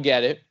go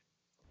get it.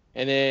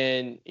 And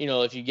then,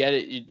 if you get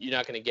it, you're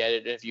not going to get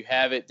it. And if you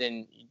have it,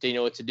 then they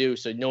know what to do.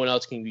 So no one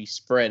else can be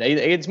spread.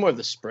 It's more of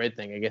the spread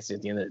thing, I guess,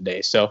 at the end of the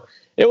day. So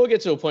it will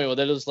get to a point where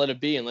they'll just let it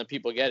be and let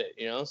people get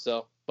it,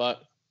 So,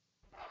 but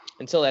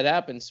until that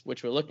happens,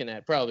 which we're looking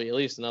at probably at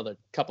least another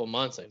couple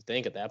months, I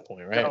think, at that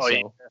point, right? Oh,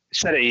 yeah.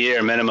 Said a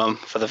year minimum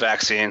for the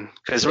vaccine.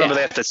 Because remember,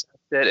 they have to test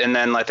it, and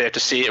then they have to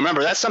see.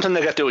 Remember, that's something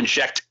they have to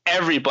inject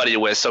everybody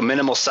with, so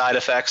minimal side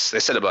effects. They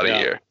said about a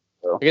year.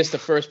 So. I guess the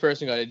first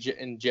person got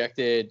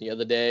injected the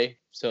other day,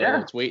 so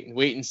it's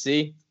wait and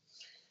see.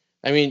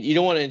 I mean, you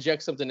don't want to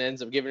inject something that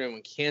ends up giving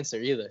everyone cancer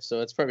either, so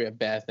that's probably a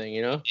bad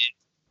thing,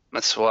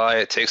 That's why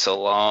it takes a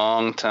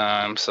long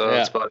time. So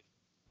it's about,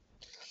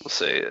 we'll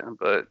see,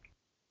 but.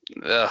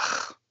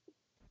 Ugh.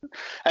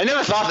 I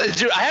never thought that,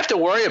 dude. I have to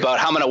worry about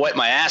how I'm going to wipe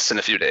my ass in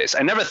a few days.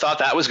 I never thought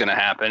that was going to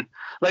happen.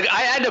 Like,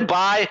 I had to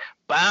buy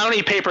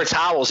Bounty paper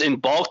towels in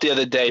bulk the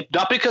other day,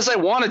 not because I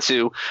wanted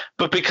to,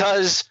 but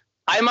because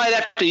I might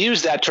have to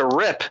use that to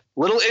rip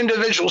little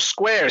individual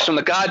squares from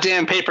the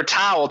goddamn paper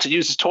towel to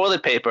use as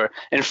toilet paper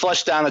and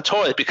flush down the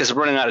toilet because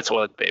we're running out of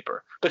toilet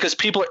paper. Because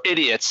people are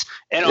idiots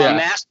and are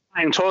mass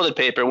buying toilet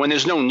paper when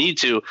there's no need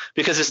to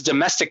because it's a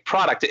domestic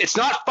product. It's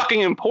not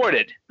fucking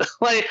imported.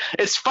 Like,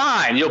 it's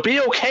fine. You'll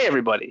be okay,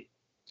 everybody.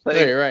 Like,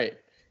 you're right.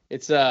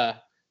 It's I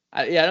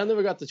don't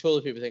never got the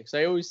toilet paper thing because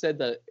I always said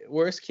the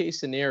worst case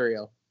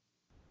scenario,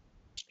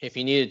 if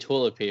you needed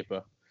toilet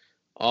paper,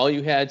 all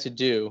you had to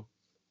do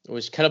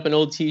was cut up an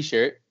old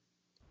T-shirt,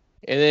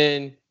 and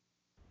then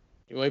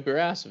you wipe your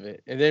ass with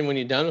it. And then when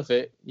you're done with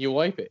it, you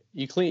wipe it.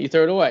 You clean. You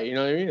throw it away. You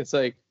know what I mean? It's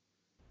like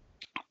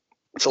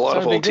it's a lot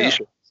of old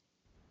T-shirts.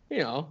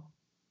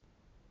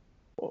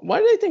 Why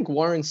do they think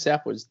Warren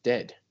Sapp was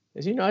dead?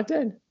 Is he not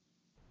dead?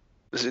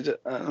 Is he dead?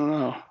 I don't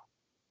know.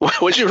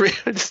 What'd you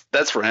read?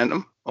 That's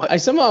random. What? I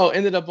somehow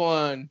ended up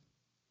on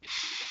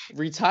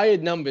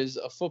retired numbers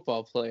of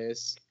football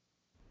players.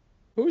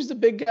 Who's the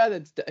big guy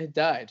that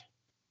died?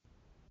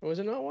 Was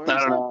it not Warren Sapp? I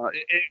don't know.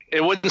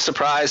 It wouldn't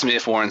surprise me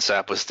if Warren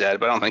Sapp was dead,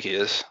 but I don't think he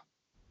is.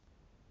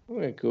 I'm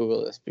gonna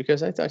Google this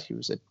because I thought he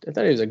was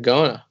a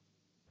goner.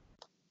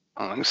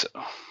 I don't think so.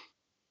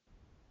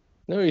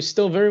 No, he's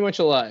still very much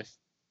alive.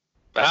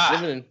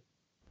 Ah. I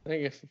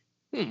guess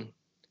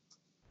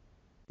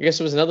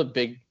it was another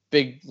big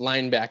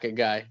linebacker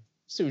guy.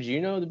 So, do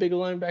you know the big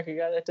linebacker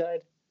guy that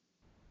died?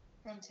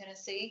 From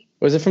Tennessee.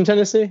 Was it from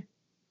Tennessee?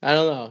 I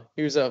don't know.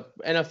 He was a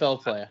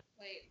NFL player.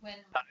 Wait,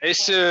 Hey,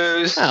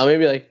 Suze. Oh,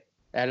 maybe like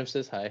Adam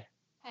says hi.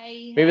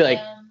 Hey, Maybe like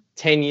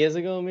 10 years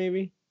ago,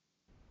 maybe.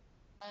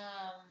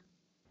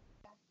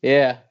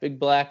 Yeah, big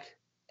black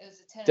it was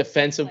a Tennessee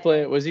defensive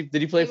player. Was he?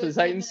 Did he play for the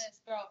Titans? His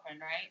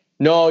girlfriend, right?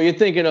 No, you're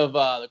thinking of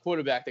the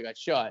quarterback that got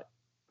shot.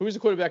 Who was the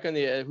quarterback on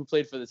the who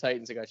played for the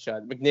Titans that got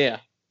shot?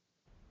 McNair.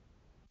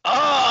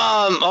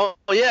 Oh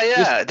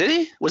yeah. Did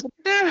he? Was it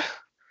there?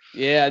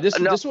 Yeah, this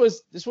No.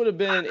 this would have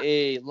been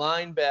a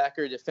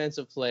linebacker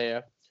defensive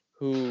player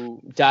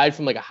who died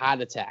from like a heart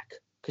attack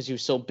because he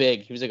was so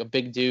big. He was like a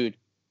big dude.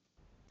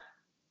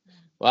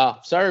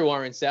 Wow. Sorry,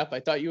 Warren Sapp. I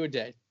thought you were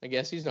dead. I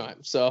guess he's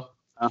not. So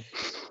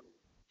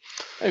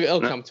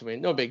it'll come to me.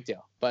 No big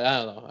deal. But I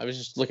don't know. I was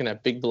just looking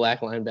at big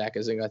black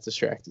linebackers and got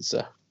distracted.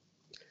 So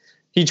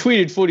he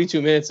tweeted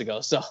 42 minutes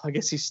ago. So I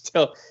guess he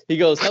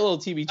goes, "Hello,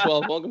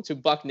 TB12. Welcome to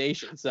Buck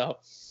Nation." So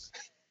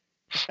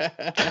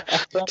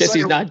guess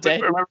he's not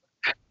dead.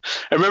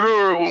 I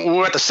remember when we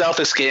were at the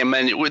Celtics game,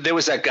 and there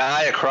was that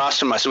guy across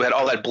from us who had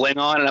all that bling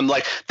on, and I'm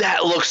like,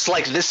 that looks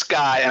like this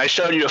guy. And I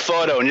showed you a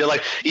photo, and you're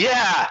like,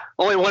 yeah,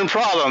 only one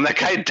problem. That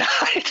guy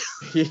died.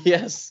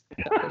 Yes.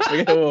 I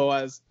forget who it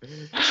was.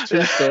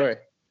 True story.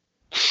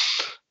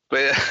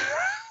 But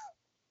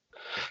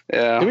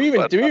yeah. Did we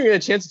even get a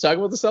chance to talk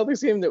about the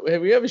Celtics game?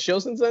 Have we ever show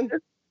since then?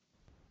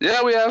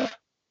 Yeah, we have.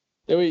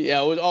 It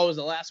was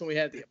the last one we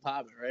had at the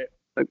apartment, right?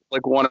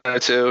 Like one or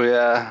two,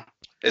 yeah.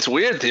 It's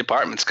weird the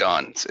apartment's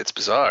gone. It's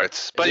bizarre.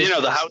 But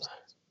the house,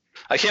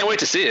 I can't wait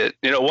to see it.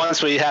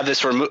 Once we have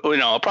this removed,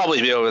 I'll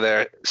probably be over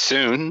there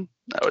soon,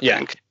 I would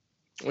think.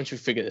 Once we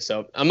figure this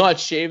out. I'm not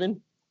shaving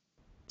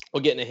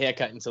or getting a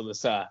haircut until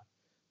this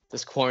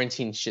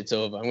quarantine shit's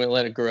over. I'm going to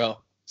let it grow.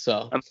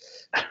 So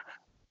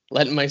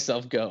letting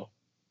myself go.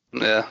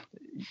 Yeah.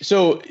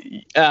 So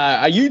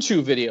a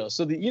YouTube video.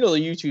 So the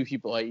YouTube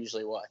people I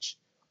usually watch.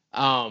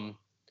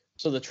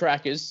 So the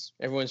Trackers,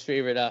 everyone's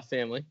favorite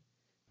family.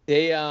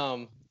 They're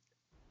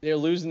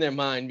losing their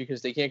mind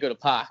because they can't go to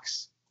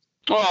parks.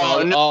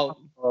 Oh,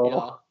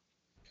 no.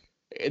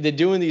 They're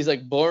doing these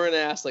like boring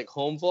ass like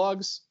home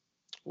vlogs,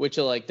 which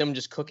are like them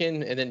just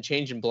cooking and then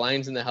changing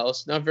blinds in the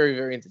house. Not very,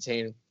 very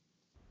entertaining.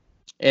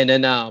 And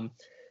then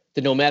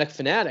the Nomadic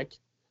Fanatic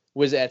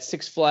was at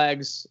Six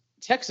Flags,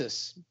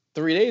 Texas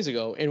 3 days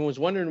ago and was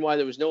wondering why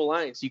there was no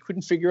lines. He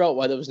couldn't figure out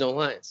why there was no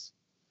lines.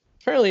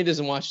 Apparently he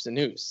doesn't watch the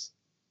news.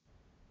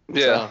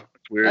 Yeah. So,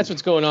 weird. That's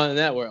what's going on in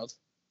that world.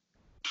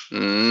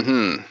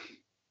 Mm-hmm.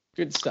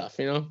 Good stuff,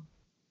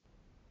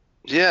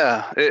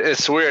 Yeah,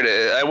 it's weird.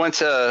 I went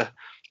to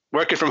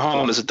working from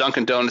home. There's a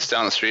Dunkin' Donuts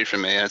down the street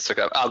from me, and it's like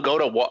I'll go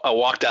to a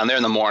walk down there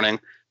in the morning,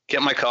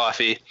 get my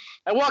coffee.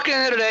 I walk in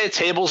there today.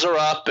 Tables are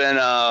up, and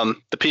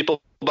the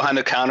people behind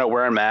the counter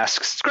wearing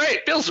masks. It's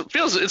great.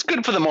 Feels it's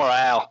good for the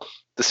morale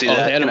to see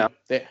that.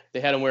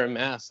 They had them wearing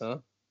masks, huh?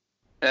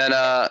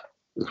 And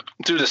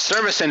dude, the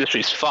service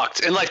industry's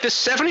fucked. And like this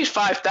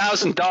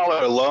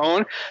 $75,000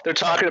 loan they're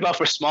talking about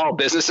for small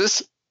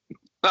businesses.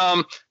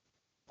 They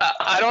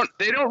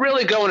don't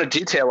really go into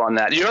detail on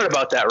that. You heard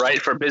about that, right?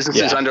 For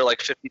businesses under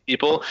like 50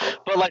 people,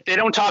 but like they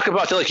don't talk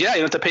about. They're like, yeah,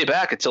 you don't have to pay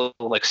back until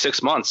like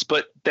 6 months,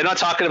 but they're not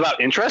talking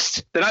about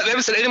interest. They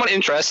haven't said anything about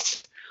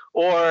interest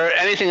or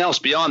anything else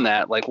beyond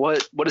that. Like,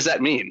 what does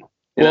that mean?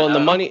 And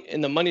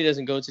the money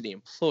doesn't go to the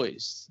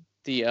employees.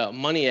 The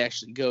money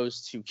actually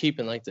goes to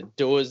keeping like the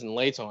doors and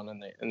lights on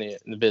in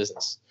the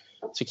business,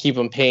 to keep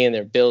them paying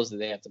their bills that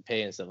they have to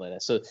pay and stuff like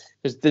that. So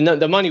because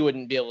the money you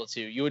wouldn't be able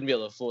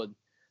to afford.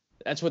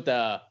 That's what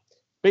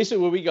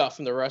basically what we got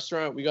from the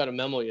restaurant. We got a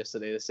memo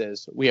yesterday that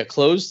says we are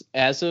closed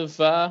as of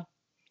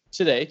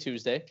today,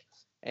 Tuesday,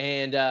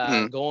 and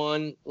go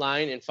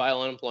online and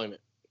file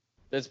unemployment.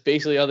 That's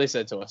basically all they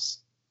said to us.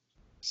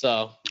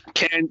 So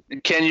can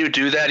you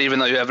do that even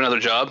though you have another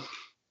job?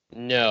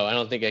 No, I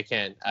don't think I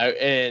can.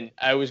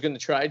 I was going to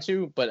try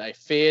to, but I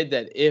feared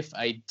that if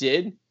I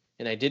did,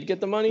 and I did get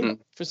the money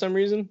for some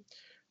reason,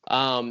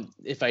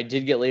 if I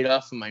did get laid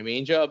off from my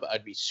main job,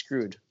 I'd be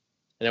screwed.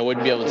 And I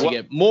wouldn't be able to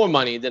get more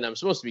money than I'm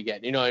supposed to be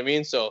getting. You know what I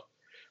mean? So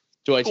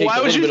do I take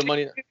a little bit of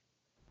money?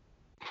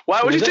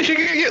 Why would you think you're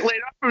going to get laid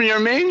off from your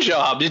main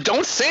job? You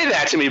don't say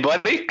that to me,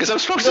 buddy, because I'm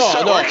supposed to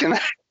start working.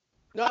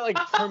 Not like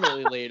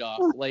permanently laid off.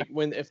 Like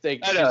if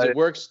the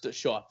work's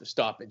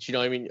stoppage. You know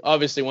what I mean?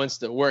 Obviously, once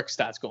the work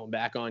starts going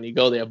back on, you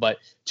go there. But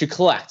to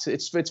collect,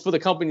 it's for the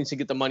company to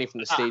get the money from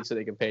the state so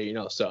they can pay.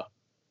 So.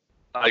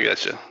 I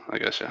got you.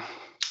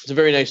 It's a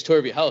very nice tour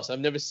of your house. I've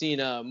never seen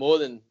more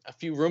than a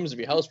few rooms of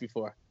your house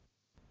before.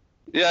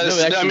 Yeah,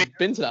 I've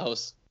been to the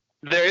house.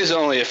 There is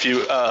only a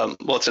few.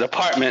 It's an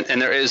apartment,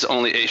 and there is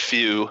only a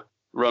few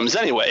rooms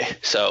anyway.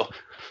 So,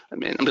 I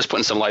mean, I'm just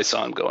putting some lights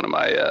on, going to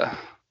my.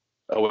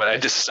 I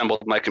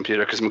disassembled my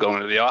computer because I'm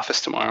going to the office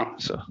tomorrow.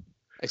 So,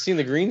 I seen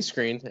the green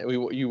screen that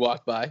you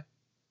walked by,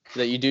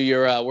 that you do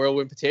your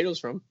whirlwind potatoes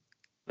from.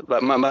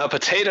 But my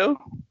potato.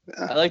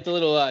 I like the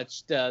little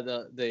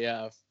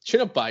the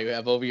chin-up bar you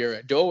have over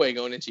your doorway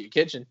going into your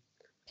kitchen.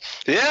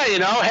 Yeah,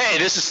 hey,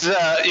 this is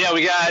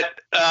we got.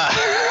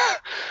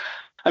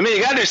 I mean,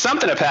 you got to do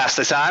something to pass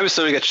the time.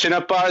 So we got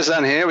chin-up bars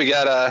on here. We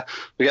got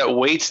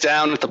weights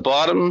down at the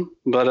bottom.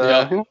 But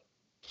yeah.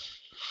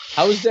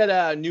 How is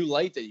that new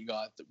light that you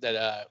got?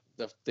 That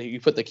you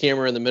put the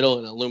camera in the middle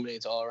and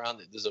illuminates all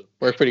around it. Does it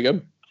work pretty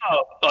good?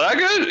 Oh, that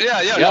good?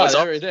 Yeah. Yeah, no, it's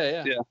that right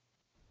there. Yeah.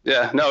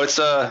 Yeah. No,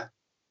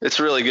 it's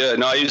really good.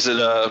 No, I use it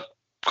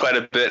quite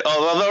a bit.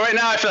 Although right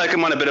now I feel like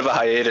I'm on a bit of a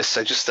hiatus.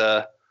 I just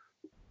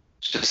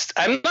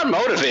I'm not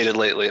motivated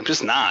lately. I'm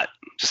just not.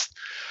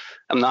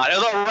 I'm not.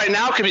 Although right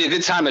now could be a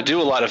good time to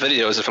do a lot of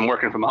videos if I'm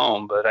working from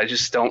home, but I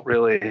just don't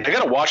really. I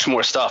gotta watch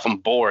more stuff. I'm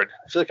bored.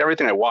 I feel like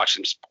everything I watch,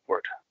 I'm just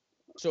bored.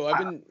 So I've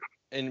been,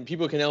 and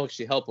people can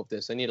actually help with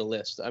this. I need a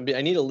list. I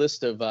need a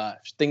list of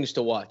things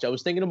to watch. I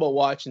was thinking about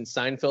watching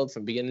Seinfeld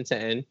from beginning to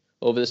end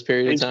over this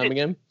period of time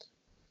again.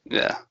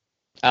 Yeah.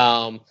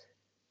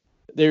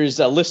 There's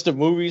a list of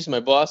movies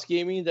my boss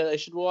gave me that I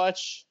should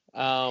watch.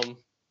 I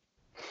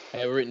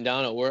have it written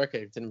down at work.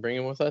 I didn't bring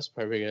them with us.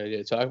 Probably a good idea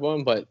to talk about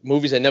them. But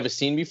movies I've never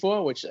seen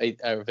before, which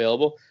are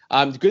available.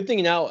 The good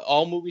thing now,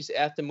 all movies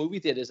at the movie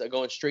theaters are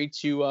going straight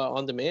to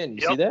on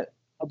demand. You see that?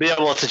 I'll be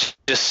able to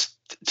just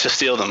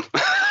steal them.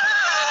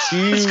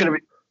 It's gonna be.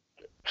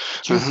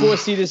 Do you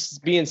foresee this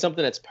being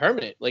something that's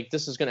permanent? Like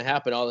this is going to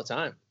happen all the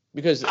time?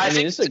 Because I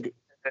mean,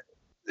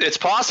 it's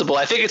possible.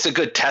 I think it's a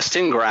good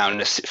testing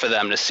ground for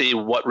them to see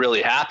what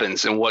really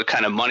happens and what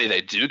kind of money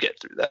they do get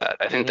through that.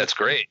 I think that's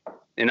great.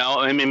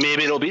 I mean,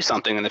 maybe it'll be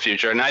something in the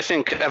future. And I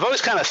think I've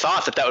always kind of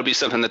thought that would be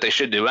something that they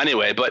should do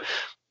anyway, but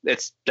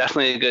it's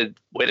definitely a good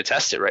way to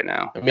test it right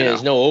now. I mean,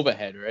 there's no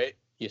overhead, right?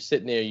 You're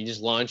sitting there, you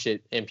just launch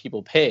it and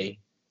people pay.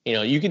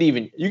 You could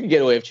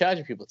get away with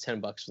charging people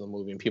 $10 for the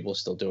movie and people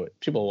still do it.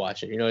 People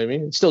watch it. You know what I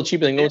mean? It's still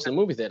cheaper than going to the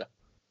movie theater.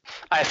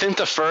 I think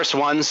the first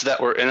ones that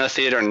were in a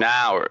theater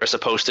now are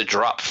supposed to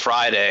drop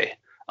Friday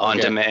on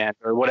demand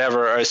or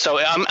whatever. So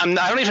I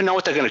don't even know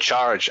what they're going to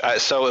charge.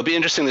 So it'll be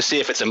interesting to see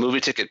if it's a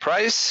movie ticket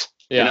price.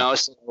 Yeah.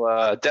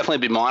 So definitely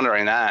be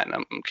monitoring that. And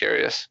I'm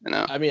curious.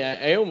 I mean,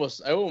 I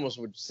almost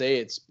would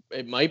say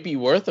it might be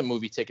worth a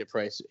movie ticket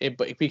price,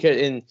 but because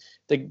in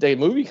the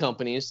movie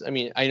companies, I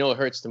mean, I know it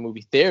hurts the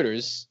movie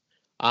theaters,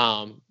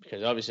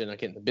 because obviously they're not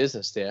getting the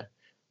business there,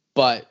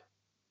 but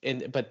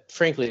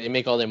frankly, they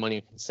make all their money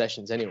in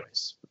concessions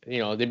anyways.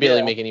 They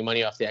barely make any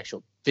money off the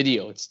actual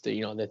video. It's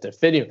the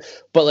video.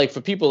 But like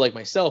for people like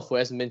myself who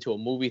hasn't been to a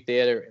movie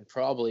theater in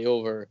probably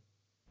over,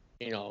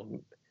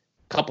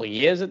 couple of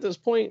years at this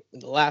point.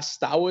 The last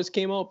Star Wars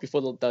came out before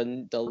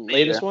the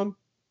latest one.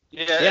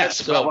 Yeah.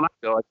 So when I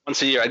go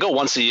once a year. I go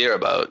once a year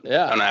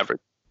on average.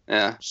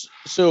 Yeah.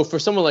 So for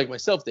someone like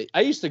myself, I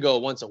used to go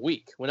once a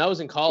week. When I was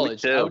in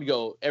college, I would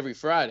go every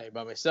Friday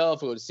by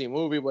myself. I would see a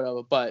movie,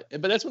 whatever. But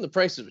that's when the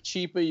prices were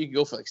cheaper. You could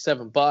go for like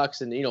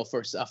 $7, and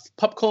for a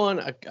popcorn,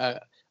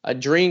 a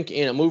drink,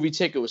 and a movie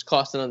ticket was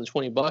costing under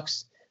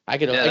 $20. I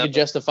could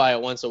justify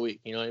it once a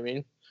week. You know what I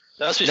mean?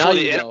 That's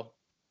before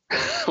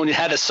when you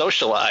had to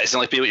socialize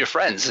and be with your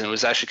friends, and it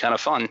was actually kind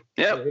of fun.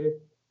 Yep.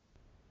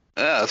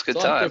 Yeah, it's a good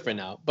time. It's different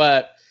now,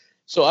 but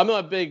so I'm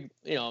not big,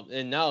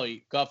 and now,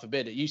 God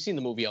forbid, you've seen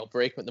the movie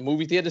Outbreak, but the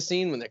movie theater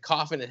scene when they're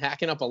coughing and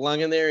hacking up a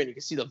lung in there, and you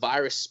can see the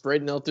virus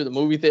spreading out through the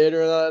movie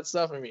theater and all that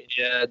stuff. I mean,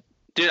 yeah,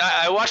 dude,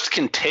 I watched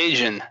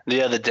Contagion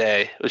the other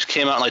day, which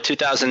came out in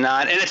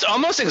 2009, and it's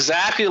almost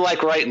exactly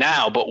like right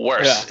now, but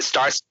worse. Yeah. It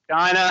starts in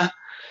China,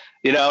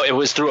 it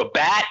was through a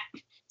bat.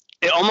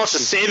 Almost the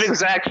same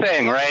exact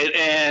thing, right?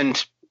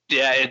 And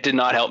yeah, it did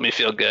not help me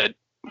feel good.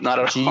 Not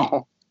at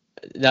all.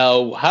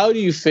 Now, how do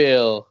you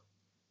feel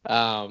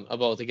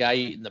about the guy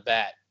eating the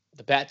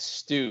bat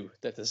stew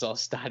that this all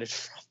started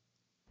from?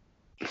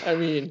 I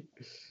mean,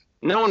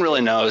 no one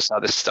really knows how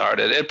this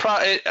started. It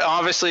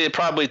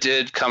probably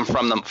did come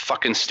from the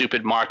fucking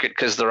stupid market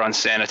because they're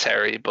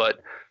unsanitary.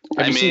 But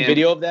have you seen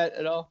video of that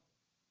at all?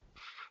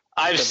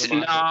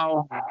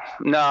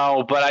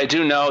 No, but I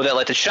do know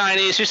that the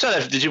Chinese. You saw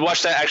that? Did you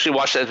actually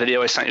watch that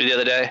video I sent you the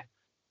other day?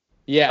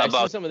 Yeah, I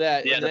saw some of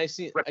that. Yeah, and I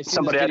seen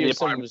somebody this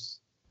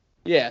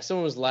video.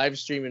 Someone was live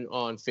streaming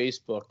on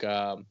Facebook.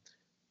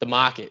 The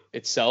market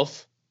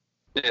itself.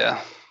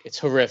 Yeah, it's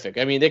horrific.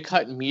 I mean, they're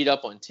cutting meat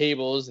up on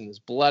tables, and there's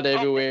blood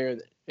everywhere.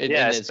 And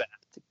it's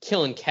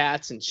killing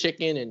cats and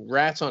chicken and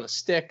rats on a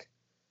stick.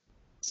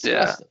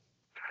 Yeah.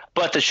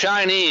 But the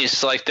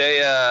Chinese,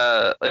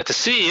 the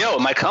CEO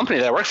of my company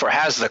that I work for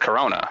has the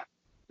corona.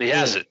 He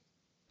has it.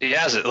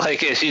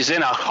 He's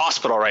in a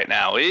hospital right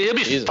now. He'll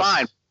be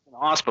fine in the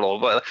hospital.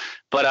 But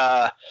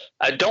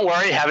don't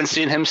worry, haven't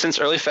seen him since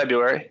early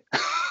February.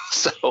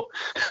 So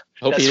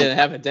hope he didn't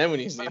have it then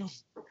when he's new.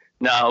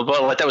 No,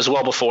 but that was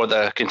well before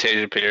the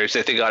contagion period.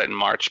 So they got it in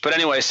March. But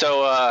anyway,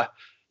 so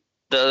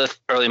the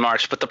early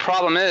March. But the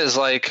problem is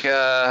like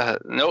I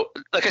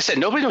said,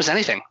 nobody knows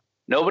anything.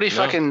 Nobody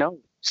fucking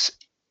knows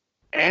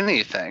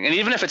anything, and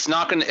even if it's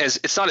not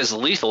as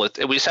lethal,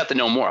 we just have to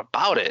know more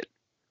about it.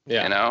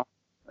 Yeah,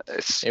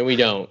 and we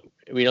don't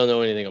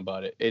know anything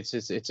about it.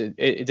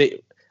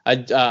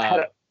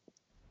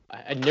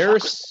 a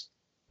nurse.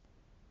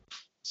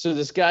 So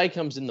this guy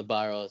comes in the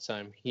bar all the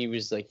time.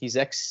 He's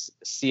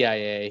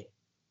ex-CIA,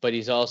 but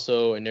he's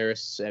also a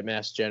nurse at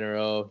Mass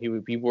General.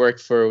 He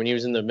worked when he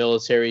was in the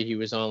military, he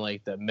was on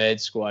like the med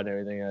squad and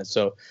everything.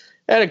 So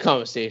I had a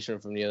conversation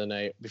with him the other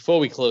night before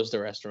we closed the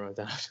restaurant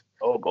down.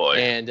 Oh boy.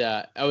 And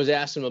I was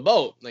asking him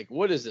about, like,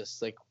 what is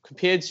this? Like,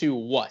 compared to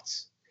what?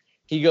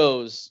 He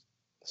goes,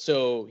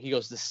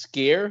 the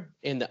scare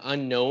and the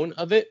unknown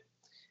of it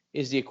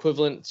is the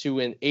equivalent to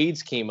when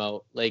AIDS came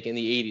out, like in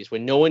the 80s,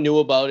 when no one knew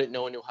about it,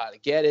 no one knew how to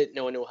get it,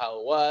 no one knew how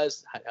it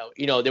was,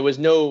 there was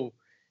no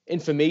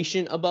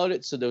information about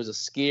it, so there was a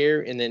scare,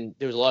 and then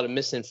there was a lot of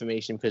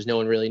misinformation because no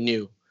one really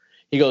knew.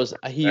 He goes,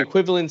 he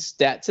equivalents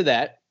that to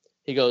that.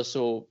 He goes,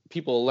 so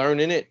people are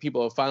learning it,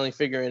 people are finally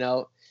figuring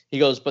out. He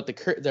goes, but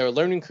their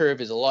learning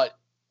curve is a lot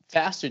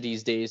faster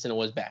these days than it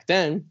was back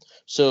then,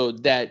 so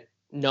that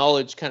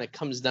knowledge kind of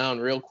comes down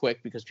real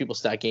quick because people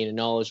start gaining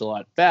knowledge a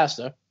lot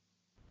faster.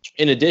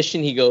 In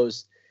addition, he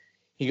goes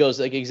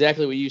like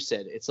exactly what you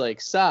said. It's like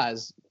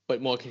SARS,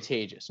 but more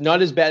contagious.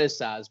 Not as bad as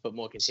SARS, but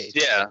more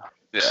contagious.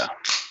 Yeah.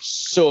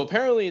 So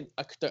apparently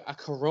a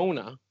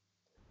corona,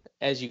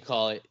 as you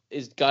call it,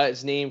 got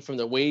its name from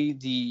the way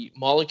the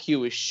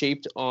molecule is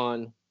shaped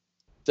on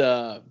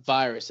the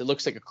virus. It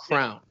looks like a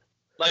crown.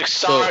 Like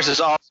SARS is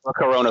also a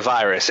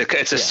coronavirus.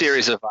 It's a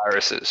series of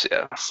viruses,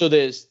 yeah. So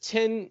there's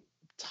 10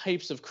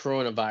 types of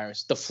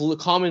coronavirus. The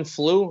common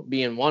flu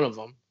being one of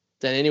them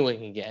that anyone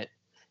can get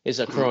is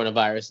a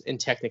coronavirus in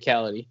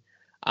technicality.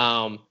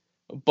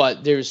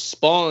 But there's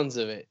spawns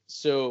of it.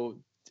 So,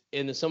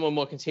 and some are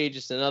more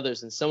contagious than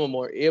others, and some are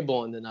more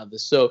airborne than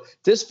others. So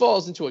this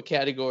falls into a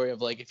category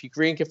of, like, if you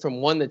rank it from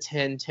 1 to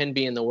 10, 10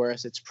 being the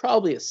worst, it's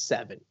probably a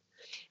 7.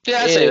 Yeah,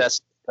 I'd say that's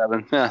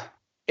 7, yeah.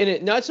 And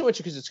it not so much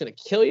because it's going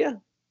to kill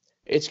you,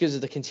 it's because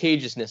of the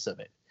contagiousness of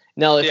it.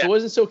 Now, if it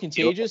wasn't so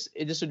contagious,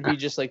 this would be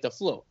just like the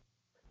flu.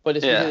 But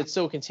it's because it's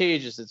so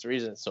contagious, it's the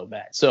reason it's so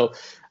bad. So,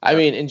 I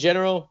mean, in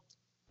general,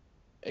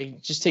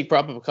 just take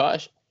proper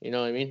precaution. You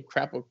know what I mean?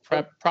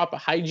 Proper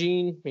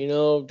hygiene.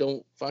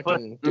 Don't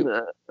fucking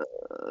do.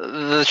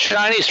 The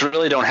Chinese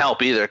really don't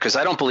help either, because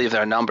I don't believe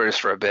their numbers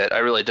for a bit. I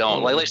really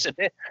don't. Like I said,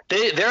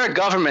 they're a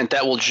government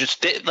that will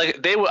just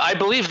I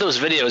believe those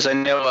videos. I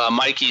know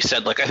Mikey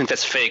said, like, I think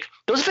that's fake.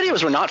 Those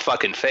videos were not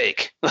fucking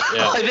fake.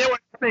 Yeah. Like, they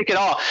weren't fake at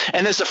all.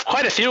 And there's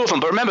quite a few of them.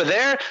 But remember,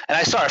 and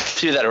I saw a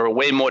few that are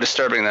way more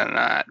disturbing than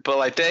that. But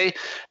like they're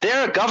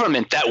a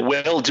government that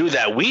will do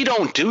that. We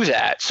don't do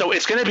that. So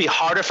it's going to be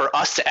harder for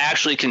us to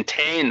actually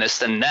contain this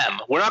than them.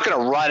 We're not going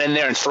to run in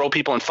there and throw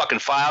people in fucking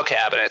file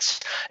cabinets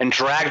and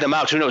drag them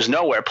out who knows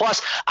nowhere.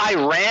 Plus,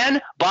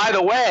 Iran, by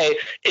the way,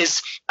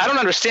 I don't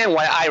understand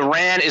why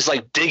Iran is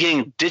like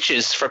digging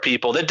ditches for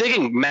people. They're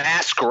digging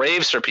mass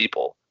graves for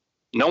people.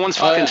 No one's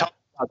fucking talking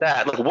about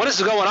that. Like, what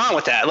is going on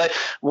with that? Like,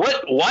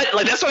 what?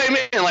 Like, that's what I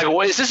mean. Like,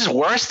 what, is this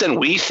worse than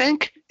we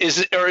think?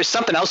 Or is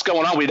something else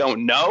going on we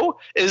don't know?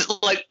 What is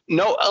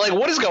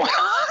going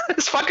on in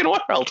this fucking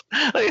world?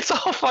 Like, it's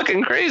all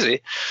fucking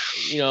crazy.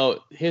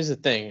 Here's the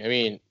thing. I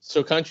mean,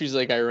 so countries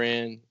like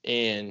Iran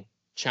and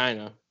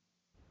China,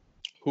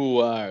 who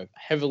are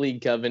heavily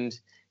governed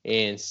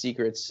and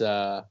secrets,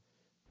 for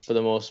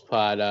the most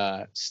part,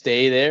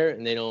 stay there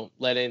and they don't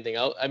let anything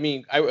out. I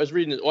mean, I was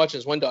watching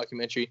this one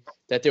documentary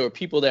that there were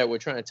people that were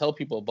trying to tell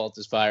people about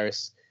this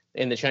virus,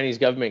 and the Chinese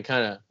government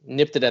kind of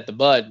nipped it at the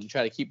bud and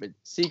tried to keep it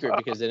secret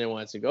because they didn't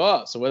want it to go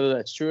out. So whether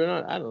that's true or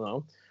not, I don't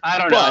know. I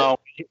don't know.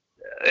 You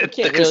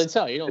can't really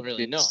tell. You don't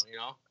really know,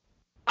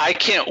 I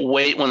can't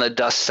wait when the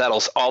dust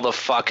settles, all the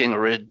fucking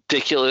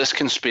ridiculous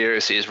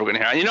conspiracies we're going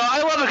to hear.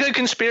 I love a good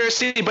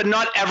conspiracy, but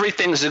not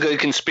everything's a good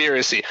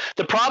conspiracy.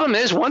 The problem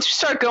is, once you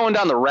start going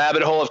down the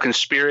rabbit hole of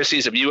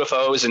conspiracies of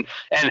UFOs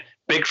and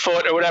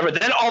Bigfoot or whatever,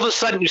 then all of a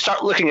sudden you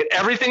start looking at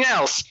everything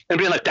else and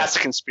being like, that's a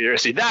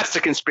conspiracy, that's a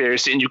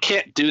conspiracy, and you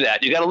can't do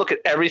that. You got to look at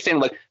everything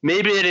like,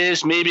 maybe it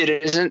is, maybe it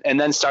isn't, and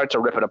then start to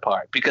rip it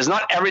apart, because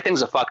not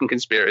everything's a fucking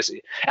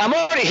conspiracy. I'm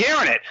already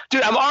hearing it,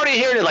 dude. I'm already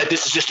hearing it like,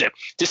 this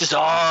is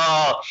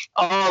all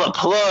a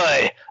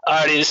ploy,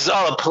 Arty. This is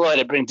all a ploy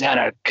to bring down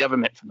our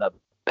government from the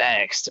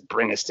banks to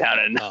bring us down.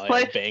 And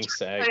banks.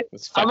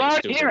 I'm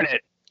already hearing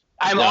it.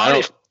 I'm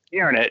already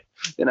hearing it.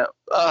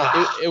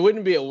 It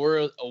wouldn't be a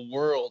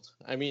world.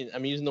 I mean,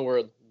 I'm using the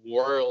word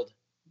world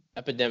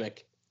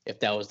epidemic if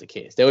that was the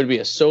case. That would be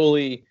a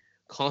solely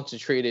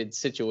concentrated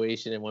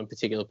situation in one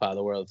particular part of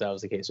the world if that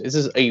was the case. This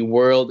is a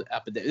world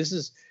epidemic.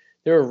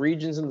 There are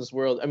regions in this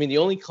world. I mean, the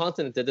only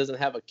continent that doesn't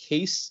have a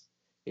case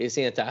is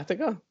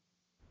Antarctica.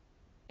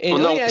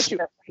 And let me ask you,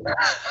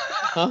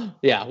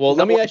 Yeah. Well,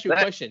 let me ask you a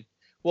question.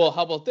 Well,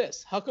 how about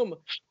this? How come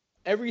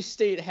every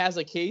state has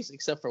a case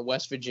except for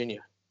West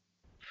Virginia?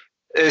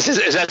 Is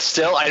that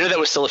still? I know that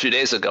was still a few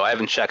days ago. I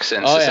haven't checked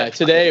since. Oh, yeah.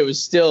 Today it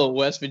was still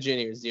West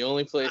Virginia. It's the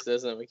only place that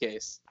doesn't have a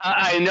case.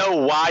 I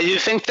know why you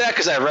think that,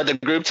 because I read the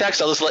group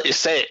text. I'll just let you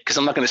say it, because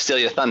I'm not going to steal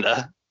your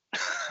thunder.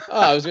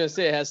 I was going to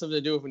say it has something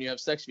to do with when you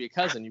have sex with your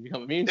cousin. You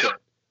become immune to it.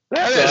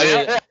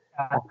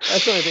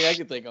 That's the only thing I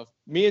could think of.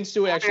 Me and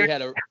Stu actually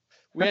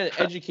we had an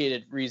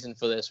educated reason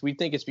for this. We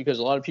think it's because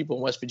a lot of people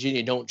in West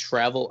Virginia don't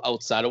travel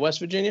outside of West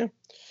Virginia,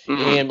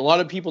 and a lot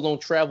of people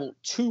don't travel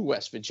to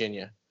West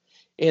Virginia,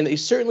 and they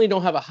certainly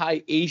don't have a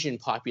high Asian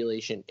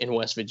population in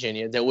West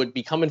Virginia that would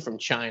be coming from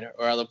China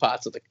or other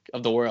parts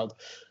of the world.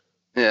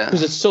 Yeah,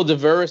 because it's so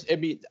diverse.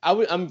 I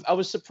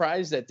was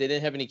surprised that they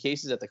didn't have any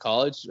cases at the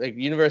college. Like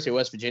University of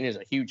West Virginia is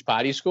a huge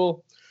party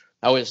school.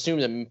 I would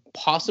assume that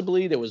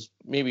possibly there was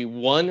maybe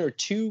 1 or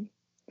 2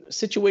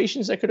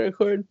 situations that could have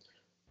occurred.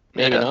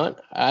 Maybe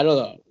not. I don't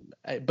know.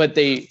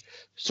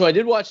 So I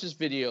did watch this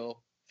video,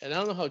 and I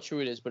don't know how true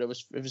it is, but it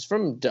was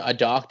from a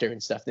doctor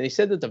and stuff. And they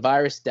said that the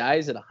virus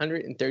dies at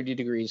 130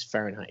 degrees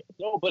Fahrenheit.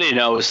 Nobody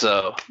knows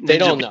though. They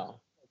don't know.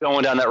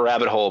 Going down that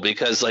rabbit hole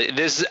because like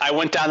this, I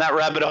went down that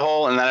rabbit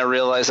hole and then I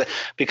realized that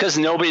because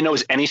nobody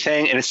knows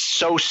anything and it's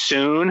so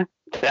soon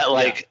that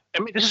like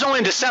I mean this is only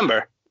in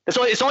December. It's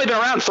only been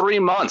around 3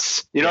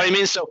 months. You know what I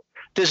mean? So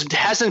there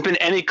hasn't been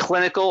any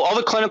all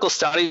the clinical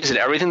studies and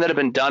everything that have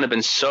been done have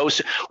been so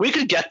soon. We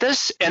could get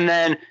this and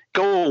then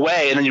go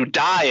away and then you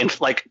die in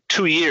like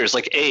 2 years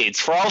like AIDS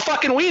for all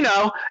fucking we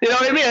know. You know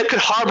what I mean? It could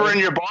harbor in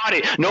your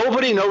body.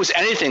 Nobody knows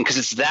anything because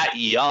it's that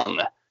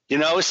young. You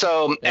know,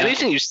 so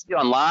anything you see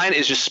online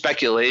is just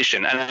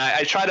speculation. And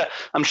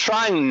I'm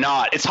trying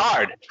not. It's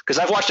hard because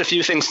I've watched a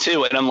few things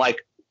too. And I'm like,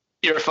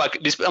 I'm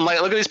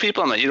like, look at these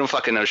people. I'm like, you don't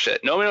fucking know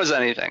shit. Nobody knows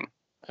anything.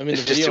 I mean,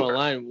 the video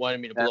online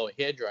wanted me to blow a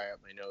hairdryer up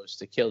my nose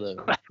to kill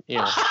the,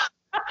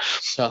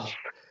 So,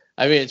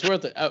 I mean, it's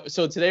worth it.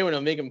 So today when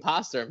I'm making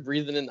pasta, I'm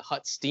breathing in the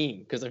hot steam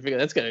because I figure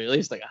that's going to be at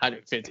least like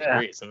 150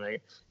 degrees. I'm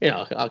like,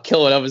 I'll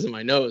kill whatever's in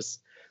my nose.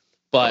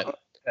 But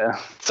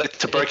it's like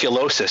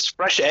tuberculosis.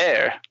 Fresh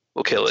air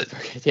will kill it.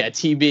 Yeah,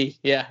 TB.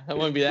 Yeah, I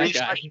want to be that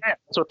guy.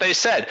 That's what they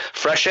said.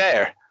 Fresh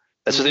air.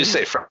 That's what they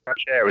say. Fresh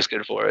air was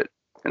good for it.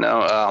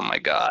 Oh my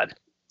God.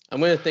 I'm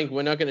going to think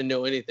we're not going to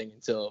know anything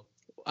until.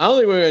 I don't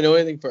think we're going to know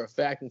anything for a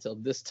fact until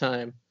this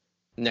time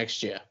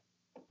next year.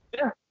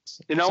 Yeah.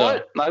 You know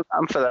what?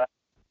 I'm for that.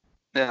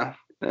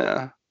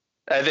 Yeah.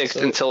 I think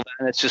until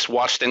then, it's just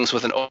watch things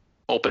with an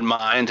open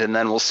mind, and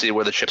then we'll see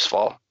where the chips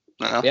fall.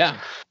 Yeah.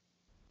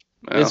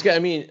 I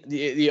mean,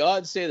 the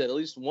odds say that at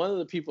least one of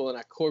the people in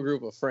our core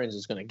group of friends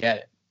is going to get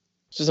it.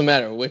 It's just a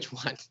matter of which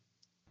one.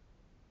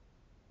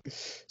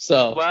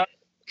 So,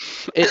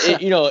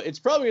 it's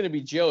probably going to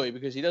be Joey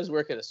because he does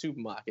work at a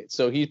supermarket.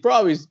 So he's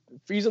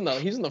on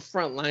the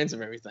front lines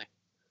of everything.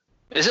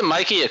 Isn't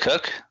Mikey a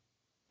cook?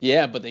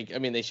 Yeah, but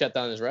they shut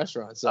down his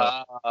restaurant. So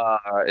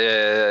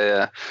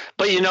yeah.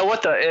 But you know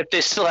what? If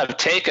they still have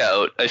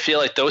takeout, I feel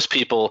like those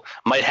people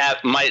are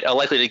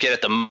likely to get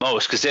it the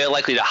most because they're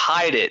likely to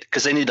hide it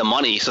because they need the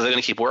money, so they're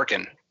gonna keep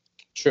working.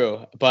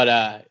 True, but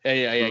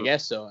I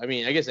guess so. I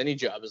mean, I guess any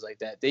job is like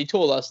that. They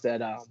told us that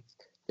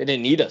they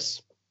didn't need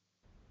us.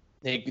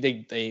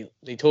 They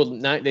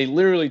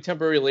literally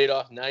temporarily laid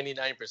off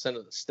 99%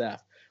 of the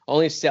staff.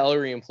 Only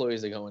salary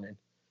employees are going in.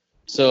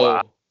 So.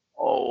 Wow.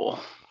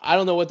 Oh. I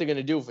don't know what they're going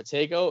to do for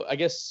takeout. I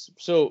guess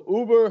so.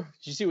 Uber, did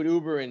you see what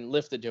Uber and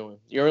Lyft are doing?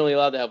 You're only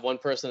allowed to have one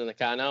person in the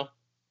car now.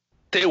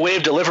 They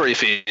waived delivery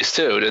fees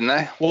too, didn't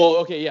they? Well,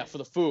 okay, yeah, for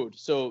the food.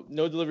 So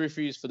no delivery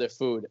fees for their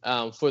food.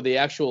 For the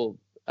actual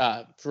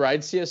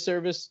rideshare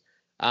service,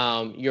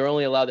 you're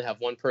only allowed to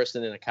have one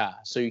person in a car.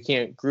 So you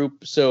can't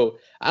group. So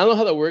I don't know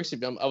how that works.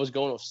 If I was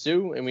going with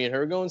Sue and me and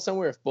her going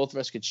somewhere, if both of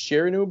us could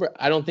share an Uber,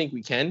 I don't think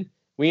we can.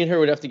 We and her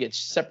would have to get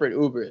separate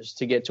Ubers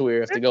to get to where we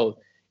have to go.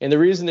 And the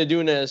reason they're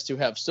doing that is to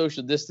have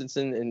social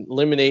distancing and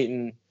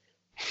eliminating.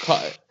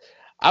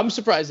 I'm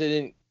surprised they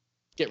didn't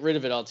get rid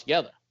of it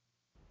altogether.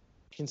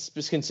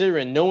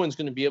 Considering no one's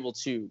going to be able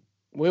to.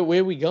 Where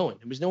are we going?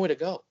 There's nowhere to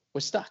go.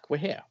 We're stuck. We're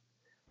here.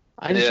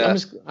 I'm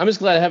just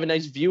glad I have a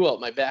nice view out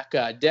my back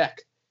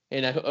deck,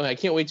 and I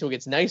can't wait till it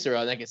gets nicer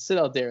out. And I can sit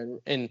out there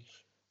and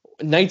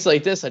nights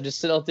like this, I just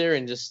sit out there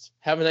and just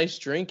have a nice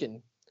drink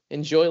and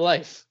enjoy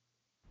life.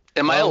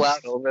 Am I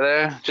allowed over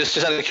there? Just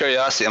out of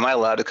curiosity, am I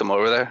allowed to come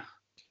over there?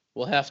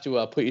 We'll have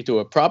to put you through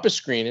a proper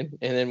screening,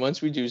 and then once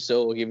we do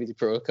so, we'll give you the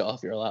protocol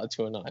if you're allowed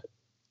to or not.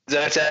 Do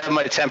I have to have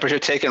my temperature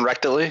taken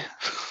rectally?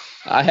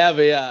 I have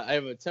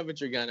a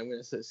temperature gun. I'm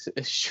going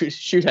to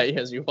shoot at you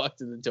as you walk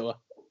through the door.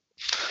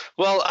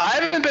 Well, I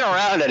haven't been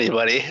around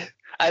anybody.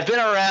 I've been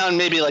around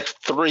maybe like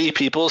 3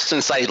 people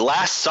since I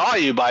last saw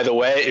you, by the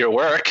way, at your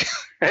work.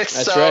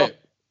 That's right.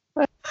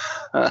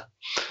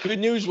 Good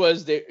news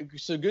was they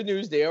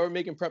are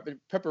making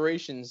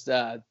preparations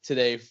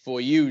today for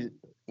you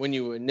when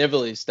you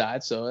inevitably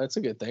start, so that's a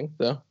good thing.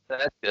 So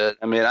that's good.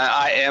 I mean,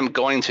 I am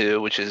going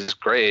to, which is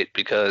great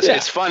because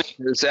it's funny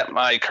because at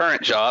my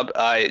current job,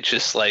 I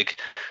just like,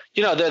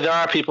 there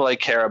are people I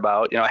care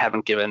about. I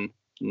haven't given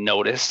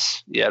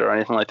notice yet or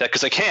anything like that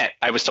because I can't.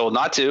 I was told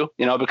not to,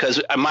 because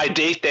my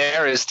date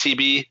there is to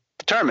be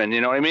determined.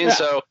 You know what I mean? Yeah.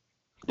 So,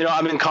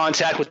 I'm in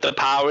contact with the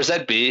powers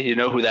that be. You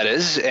know who that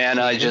is, and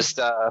I just.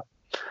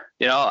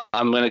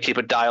 I'm going to keep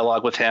a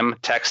dialogue with him,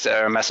 text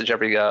or message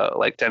every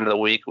the end of the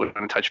week. We're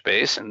going to touch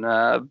base. And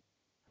but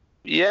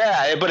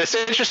it's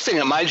interesting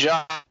at my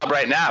job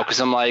right now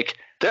because I'm like,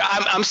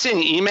 I'm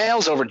seeing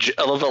emails over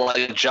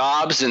like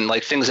jobs and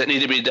like things that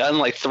need to be done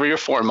like 3 or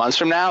 4 months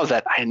from now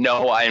that I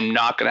know I am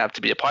not going to have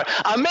to be a part.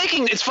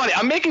 It's funny.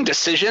 I'm making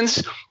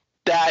decisions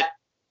that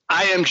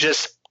I am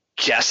just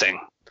guessing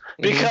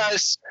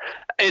because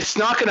it's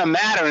not going to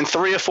matter in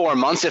 3 or 4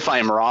 months if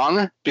I'm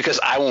wrong because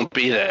I won't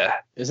be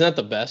there. Isn't that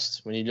the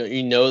best when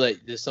you know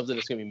that there's something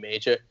that's going to be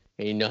major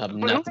and you know have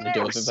nothing to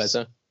do with it by the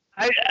time?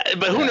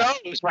 But who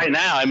knows right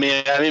now? I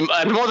mean,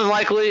 more than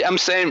likely, I'm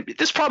saying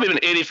there's probably an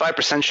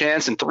 85%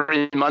 chance in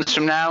 3 months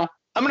from now.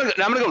 I'm gonna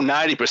go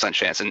 90%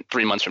 chance in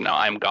 3 months from now.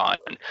 I'm gone.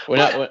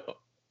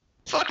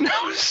 Fuck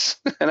knows.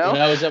 You know?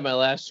 When I was at my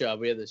last job,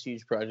 we had this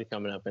huge project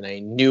coming up, and I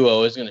knew I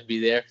was going to be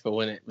there for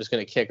when it was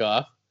going to kick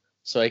off.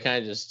 So I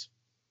kind of just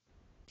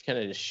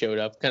showed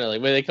up, kind of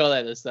like what do they call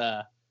that? It's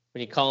when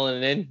you calling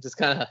it in, just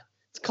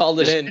called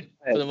it in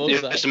for the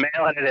most part. Just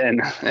mailing it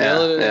in.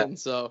 Mailing it in.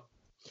 So.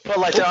 But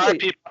like there are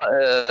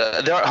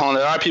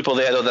people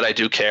there though that I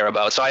do care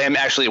about. So I am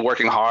actually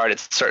working hard at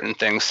certain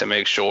things to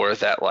make sure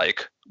that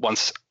like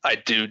once I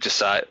do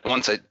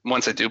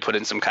put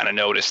in some kind of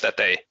notice that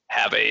they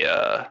have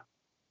a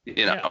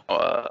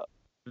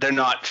they're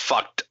not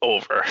fucked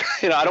over.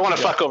 I don't want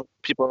to fuck over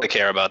people that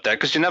care about that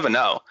because you never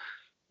know.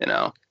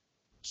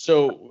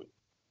 So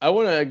I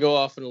want to go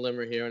off on a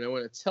limb here and I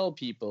want to tell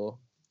people.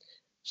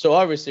 So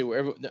obviously,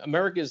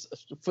 America's,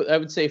 I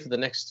would say for the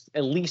next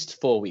at least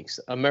 4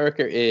 weeks,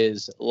 America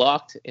is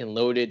locked and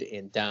loaded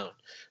and down.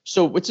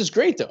 So which is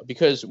great though,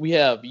 because we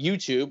have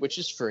YouTube, which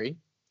is free,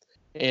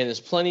 and there's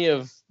plenty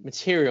of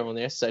material in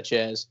there, such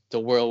as the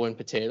Whirlwind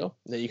Potato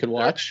that you can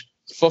watch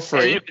for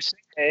free.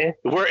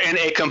 We're in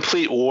a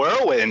complete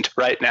whirlwind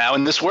right now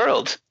in this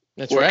world.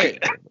 That's right.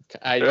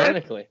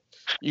 Ironically,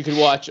 you can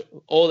watch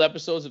old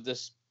episodes of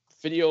this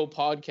video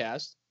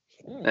podcast,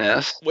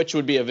 which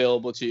would be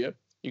available to you.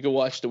 You can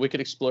watch The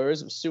Wicked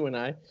Explorers of Sue and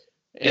I.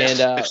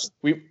 And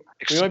we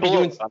might be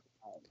doing...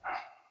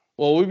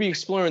 Well, we'll be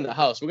exploring the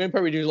house. We're going to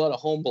probably do a lot of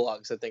home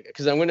blogs, I think.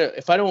 Because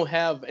if I don't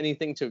have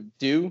anything to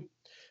do,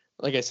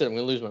 like I said, I'm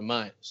going to lose my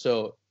mind.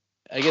 So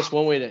I guess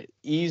one way to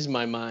ease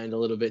my mind a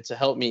little bit to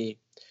help me,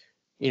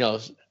 I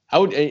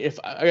got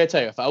to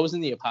tell you, if I was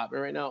in the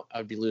apartment right now, I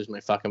would be losing my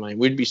fucking mind.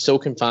 We'd be so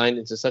confined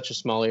into such a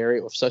small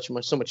area with so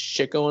much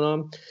shit going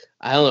on.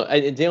 I don't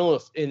know.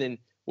 And then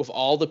with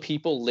all the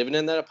people living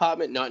in that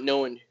apartment, not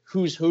knowing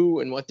who's who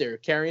and what they're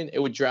carrying, it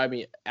would drive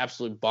me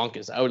absolute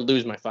bonkers. I would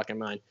lose my fucking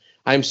mind.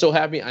 I am so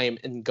happy I am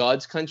in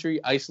God's country,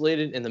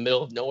 isolated in the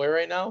middle of nowhere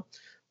right now,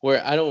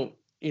 where I don't,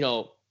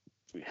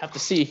 have to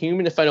see a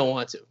human if I don't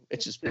want to.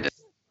 It's just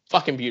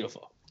fucking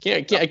beautiful.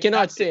 I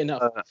cannot say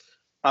enough.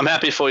 I'm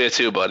happy for you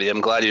too, buddy.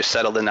 I'm glad you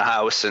settled in the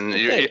house, and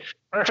you're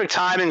perfect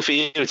timing for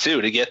you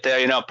too to get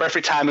there.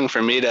 Perfect timing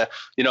for me to,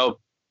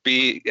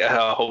 be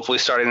hopefully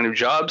starting a new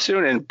job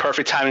soon, and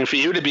perfect timing for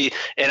you to be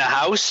in a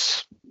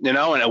house, and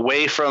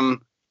away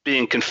from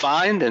being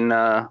confined and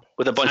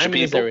with a bunch of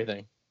people. Is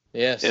everything.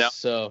 Yes.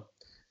 So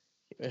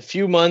a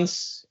few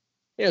months,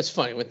 it's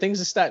funny when things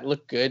are starting to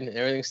look good and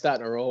everything's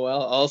starting to roll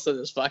well. All of a sudden,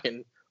 this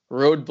fucking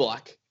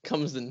roadblock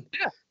comes and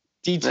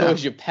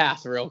detours your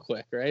path real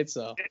quick, right?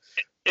 So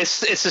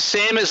it's the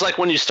same as like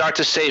when you start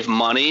to save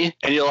money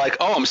and you're like,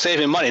 oh, I'm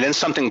saving money, and then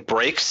something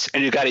breaks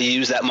and you got to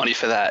use that money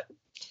for that.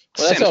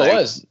 Well, that's all it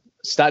was.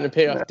 Starting to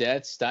pay off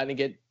debts, starting to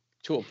get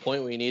to a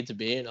point where you need to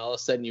be, and all of a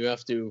sudden you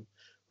have to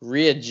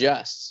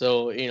readjust.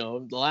 So,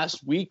 the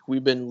last week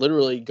we've been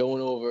literally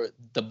going over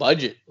the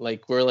budget.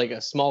 Like we're like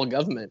a small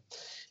government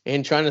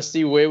and trying to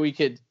see where we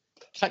could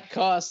cut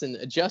costs and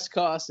adjust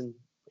costs and,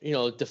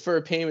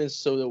 defer payments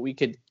so that we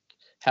could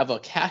have a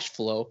cash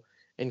flow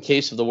in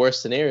case of the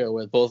worst scenario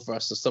where both of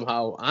us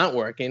somehow aren't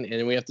working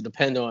and we have to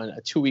depend on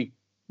a 2-week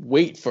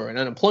wait for an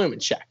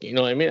unemployment check. You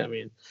know what I mean? I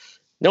mean,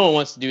 no one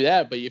wants to do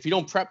that, but if you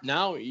don't prep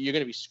now, you're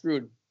going to be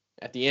screwed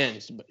at the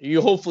end. But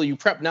you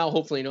prep now.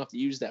 Hopefully you don't have to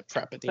use that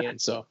prep at the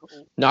end. So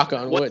knock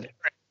on wood.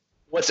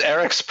 What's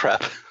Eric's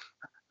prep?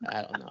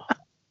 I don't know.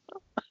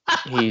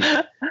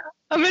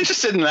 I'm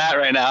interested in that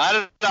right now. I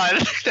don't know. I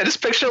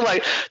just picture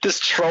like this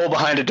troll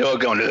behind a door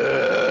going,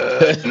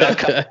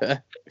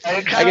 I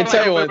can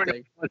tell you one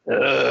thing.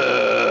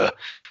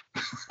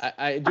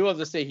 I do have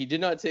to say he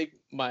did not take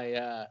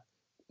my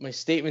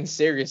statement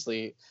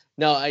seriously.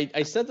 Now,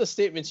 I sent the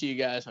statement to you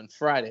guys on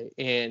Friday,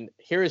 and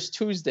here is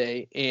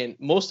Tuesday, and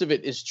most of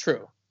it is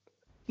true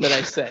that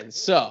I said.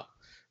 So I'm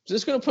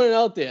just going to put it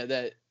out there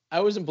that I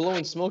wasn't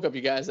blowing smoke up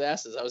you guys'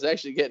 asses. I was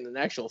actually getting an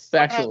actual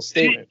factual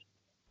statement.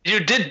 You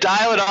did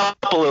dial it up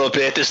a little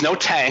bit. There's no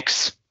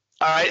tanks.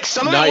 All right.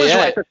 Some of not it was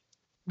yet. Right.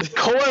 The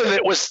core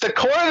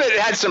of it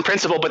had some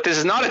principle, but this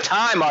is not a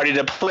time, Arty,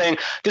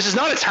 this is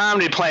not a time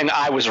to be playing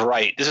I was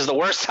right. This is the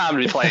worst time to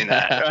be playing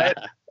that, right?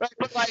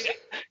 But like,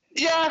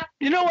 yeah,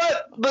 you know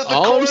what?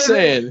 All I'm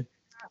saying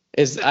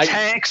is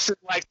tanks and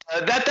like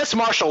that's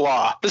martial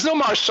law. There's no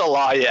martial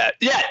law yet.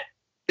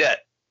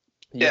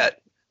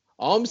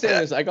 All I'm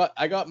saying is I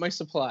got my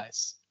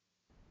supplies,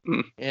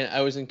 and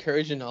I was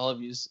encouraging all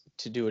of you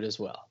to do it as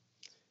well.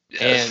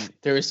 Yes. And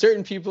there were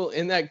certain people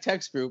in that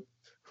text group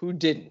who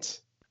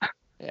didn't,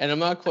 and I'm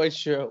not quite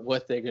sure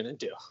what they're gonna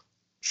do.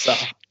 So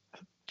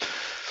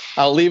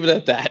I'll leave it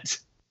at that.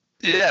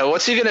 Yeah,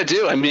 what's he gonna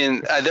do? I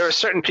mean, there are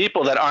certain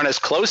people that aren't as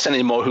close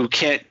anymore who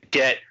can't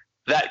get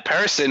that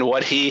person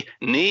what he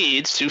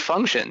needs to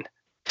function.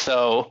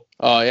 So.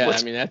 Oh yeah,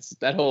 I mean that's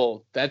out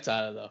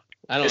of the.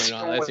 I don't even know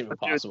how that's even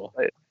possible.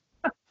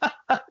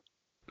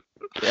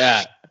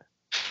 Yeah,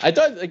 I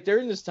thought like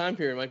during this time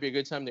period it might be a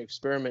good time to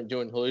experiment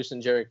doing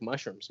hallucinogenic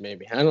mushrooms.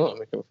 Maybe I don't know.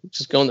 We could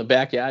just go in the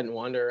backyard and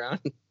wander around.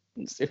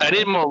 I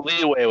need more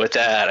leeway with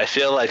that. I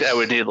feel like I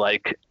would need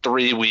like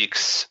 3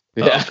 weeks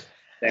of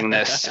doing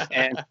this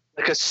and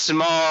like a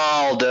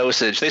small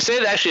dosage. They say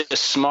that actually a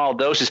small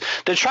doses.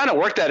 They're trying to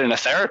work that into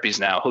therapies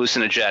now,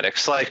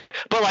 hallucinogenics,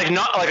 but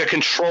not like a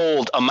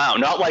controlled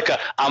amount, not like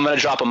I'm gonna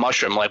drop a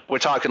mushroom. Like we're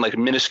talking like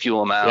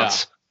minuscule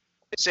amounts. Yeah.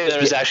 They say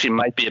there actually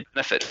might be a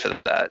benefit for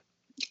that.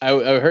 I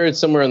heard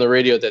somewhere on the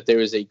radio that there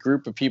was a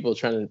group of people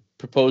trying to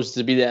propose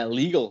to be that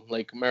legal,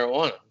 like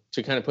marijuana,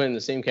 to kind of put in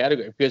the same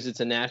category because it's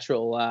a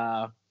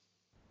natural,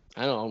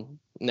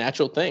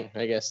 natural thing.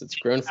 I guess it's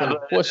grown from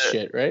horse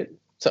shit, right?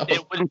 So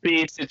it wouldn't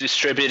be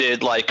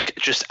distributed like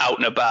just out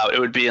and about. It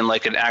would be in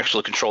like an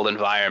actual controlled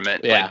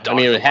environment. Yeah, like I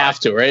mean, it would have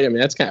to, right? I mean,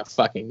 that's kind of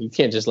fucking. You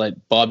can't just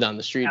let Bob down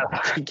the street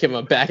and give him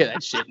a back of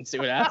that shit and see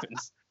what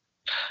happens.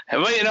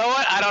 Well, you know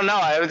what? I don't know.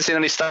 I haven't seen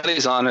any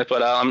studies on it,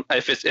 but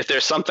if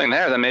there's something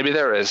there, then maybe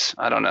there is.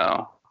 I don't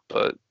know,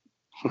 but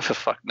who the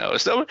fuck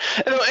knows?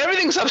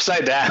 Everything's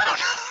upside down.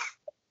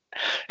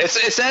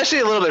 It's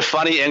actually a little bit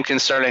funny and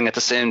concerning at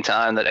the same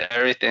time that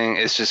everything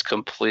is just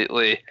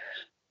completely.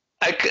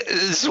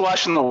 It's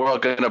watching the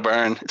world gonna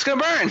burn. It's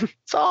gonna burn.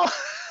 It's all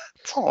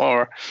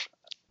over.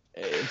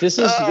 This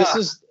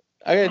is.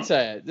 I gotta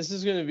tell you, this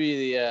is gonna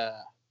be the.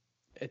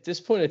 At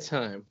this point in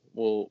time,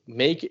 will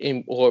make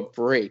or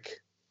break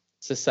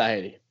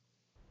society.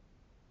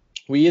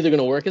 We either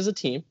gonna work as a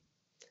team,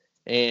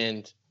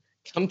 and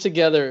come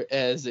together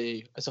as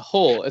a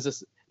whole,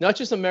 not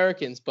just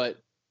Americans, but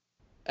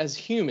as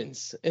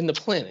humans in the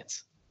planet.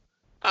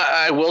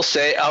 I will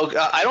say,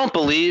 I don't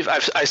believe.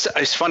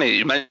 It's funny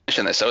you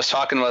mentioned this. I was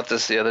talking about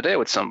this the other day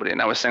with somebody, and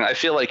I was saying I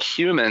feel like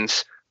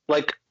humans,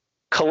 like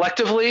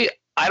collectively,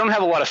 I don't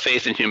have a lot of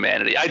faith in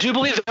humanity. I do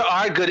believe there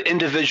are good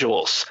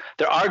individuals.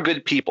 There are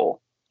good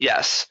people.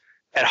 Yes,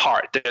 at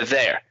heart, they're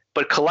there.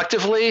 But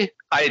collectively,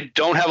 I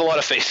don't have a lot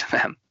of faith in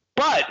them.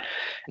 But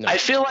no. I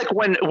feel like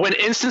when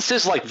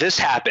instances like this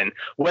happen,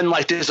 when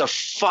like there's a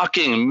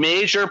fucking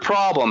major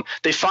problem,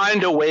 they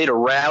find a way to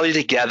rally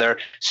together,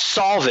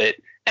 solve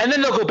it. And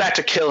then they'll go back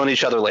to killing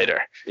each other later.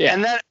 Yeah.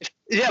 And then,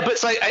 but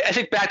it's like, I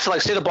think back to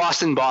like, say the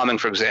Boston bombing,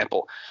 for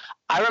example.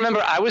 I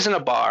remember I was in a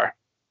bar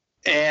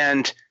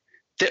and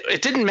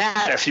it didn't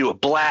matter if you were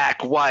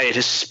black, white,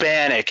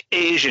 Hispanic,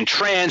 Asian,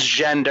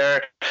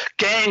 transgender,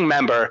 gang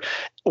member.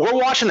 We're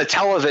watching the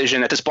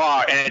television at this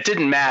bar and it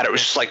didn't matter. It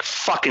was just like,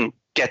 fucking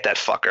get that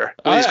fucker.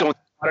 He's going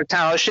out of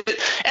town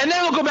shit. And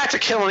then we'll go back to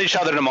killing each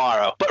other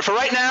tomorrow. But for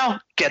right now,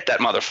 get that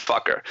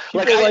motherfucker.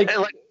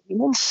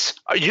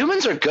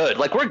 Humans are good.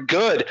 Like we're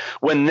good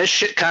when this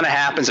shit kind of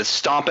happens at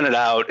stomping it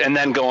out and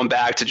then going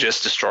back to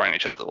just destroying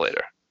each other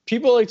later.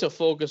 People like to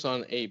focus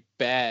on a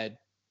bad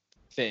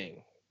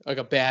thing, like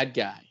a bad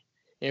guy.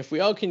 And if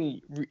we all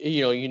can,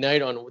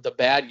 unite on the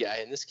bad guy,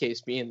 in this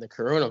case being the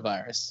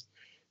coronavirus,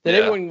 then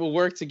everyone will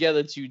work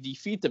together to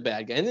defeat the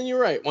bad guy. And then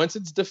you're right. Once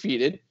it's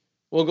defeated,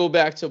 we'll go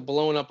back to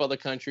blowing up other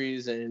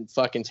countries and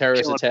fucking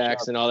terrorist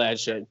attacks and all that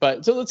shit.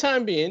 But till the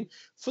time being,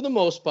 for the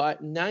most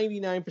part,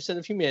 99%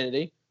 of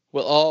humanity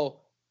will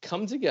all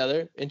come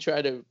together and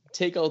try to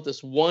take out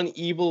this one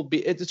evil.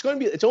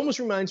 It almost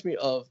reminds me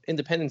of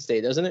Independence Day,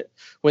 doesn't it?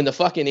 When the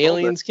fucking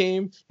aliens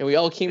came and we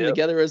all came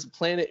together as a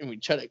planet and we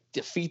try to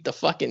defeat the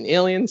fucking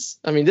aliens.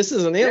 I mean, this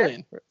is an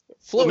alien.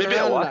 Well, maybe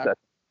I'll watch that.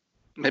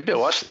 Maybe I'll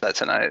watch that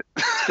tonight.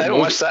 I haven't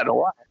watched that in a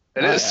while.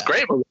 It is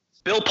great movie.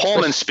 Bill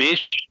Pullman's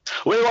speech.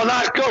 We will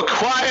not go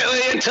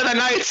quietly into the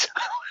night.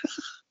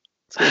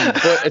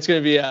 It's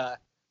going to be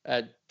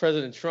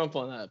President Trump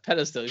on a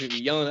pedestal. He's going to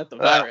be yelling at the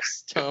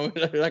virus. They're not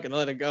going to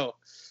let it go.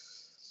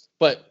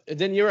 But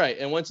then you're right.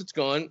 And once it's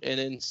gone, and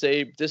then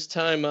say this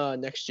time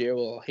next year,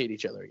 we'll hate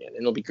each other again. And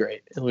it'll be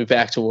great. It'll be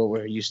back to what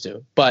we're used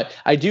to. But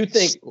I do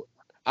think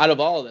out of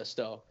all of this,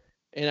 though,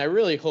 and I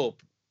really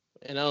hope,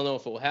 and I don't know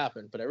if it will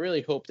happen, but I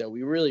really hope that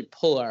we really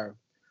pull our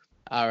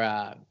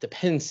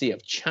dependency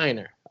of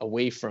China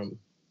away from,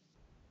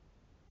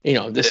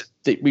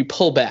 we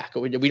pull back.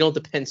 We don't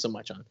depend so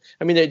much on.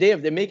 I mean,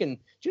 they're making.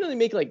 Do you know they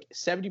make like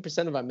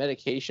 70% of our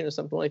medication or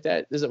something like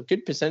that? There's a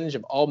good percentage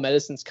of all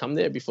medicines come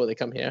there before they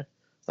come here.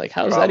 Like,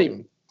 how's that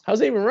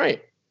even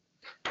right?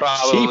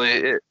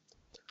 Probably.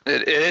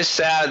 It is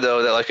sad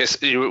though that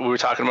we were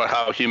talking about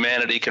how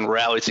humanity can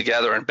rally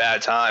together in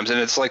bad times, and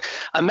it's like,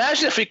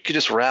 imagine if we could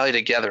just rally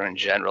together in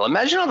general.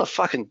 Imagine all the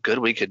fucking good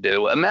we could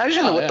do.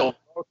 Imagine what the world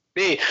could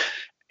be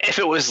if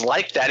it was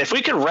like that. If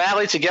we could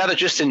rally together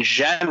just in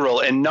general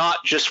and not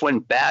just when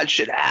bad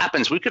shit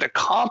happens, we could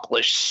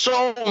accomplish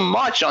so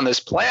much on this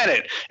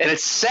planet. And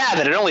it's sad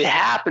that it only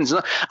happens.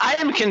 I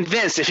am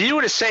convinced if you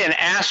were to say an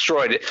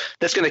asteroid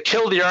that's going to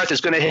kill the Earth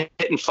is going to hit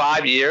in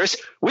 5 years,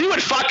 we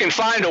would fucking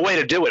find a way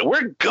to do it.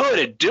 We're good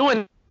at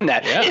doing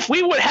that. Yeah. If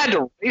we would have had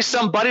to race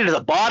somebody to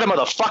the bottom of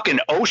the fucking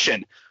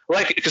ocean,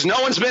 like, because no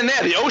one's been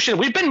there, the ocean,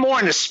 we've been more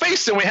into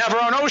space than we have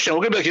our own ocean.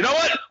 We're gonna be like, you know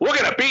what? We're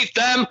gonna beat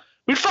them.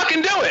 We'd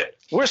fucking do it.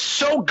 We're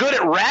so good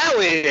at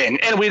rallying,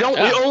 and we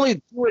only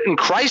do it in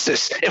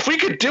crisis. If we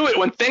could do it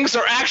when things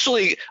are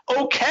actually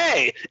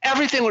okay,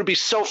 everything would be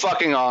so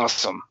fucking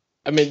awesome.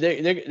 I mean,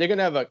 they're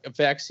gonna have a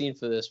vaccine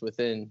for this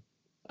within,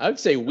 I would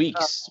say,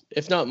 weeks,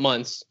 if not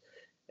months.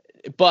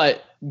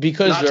 But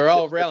because they're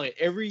all rallying,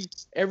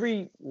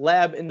 every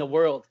lab in the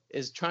world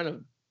is trying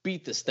to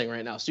beat this thing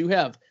right now. So you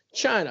have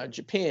China,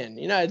 Japan,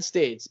 United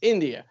States,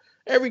 India.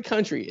 Every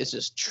country is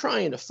just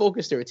trying to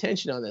focus their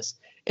attention on this,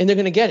 and they're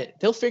gonna get it.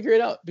 They'll figure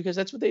it out because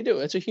that's what they do.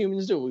 That's what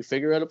humans do. We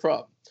figure out a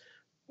problem.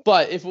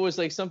 But if it was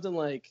like something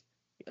like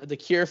the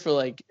cure for,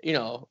 like,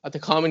 the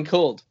common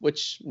cold,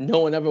 which no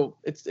one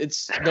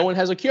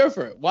has a cure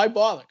for it. Why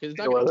bother? Because it's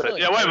not gonna kill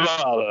you. Yeah, why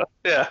bother?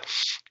 Yeah.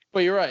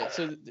 But you're right.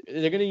 So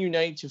they're going to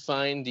unite to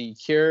find the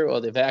cure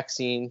or the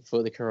vaccine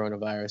for the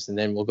coronavirus, and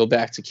then we'll go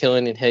back to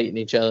killing and hating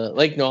each other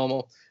like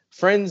normal.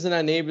 Friends and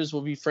our neighbors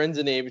will be friends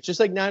and neighbors, just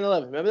like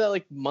 9/11. Remember that,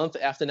 like, month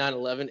after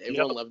 9/11,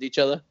 everyone loved each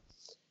other,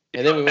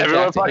 and then we went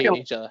back to hating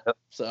each other.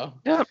 So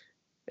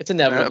it's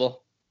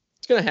inevitable.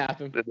 It's going to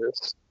happen. It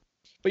is.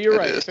 But you're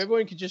right. If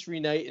everyone could just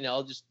reunite and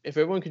if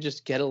everyone could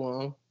just get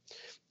along,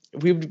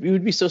 we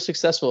would be so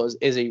successful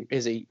as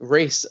a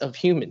race of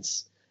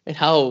humans, and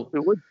how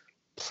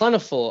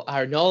plentiful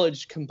our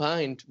knowledge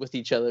combined with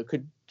each other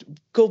could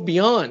go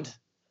beyond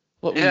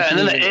what we can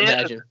even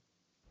imagine.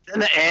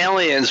 And the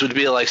aliens would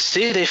be like,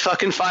 see, they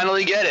fucking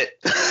finally get it.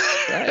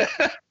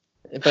 Right.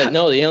 But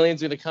no, the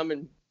aliens are going to come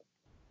and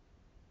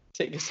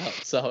take us out.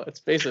 So it's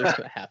basically what's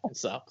going to happen.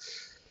 So, all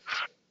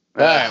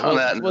right.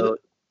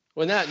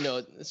 On that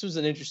note, this was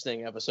an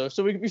interesting episode.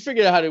 So we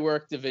figured out how to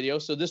work the video.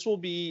 So this will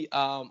be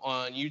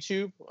on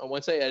YouTube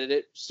once I edit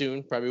it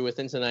soon, probably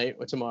within tonight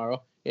or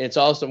tomorrow. And it's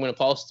also, I'm going to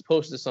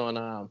post this on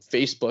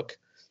Facebook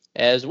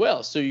as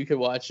well. So you can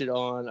watch it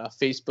on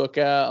Facebook.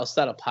 I'll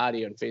start a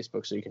party on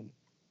Facebook so you can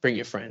bring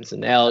your friends.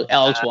 And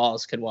Alex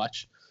Wallace can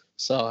watch.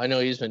 So I know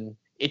he's been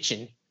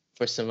itching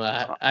for some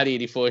Arty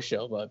 84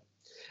 show. But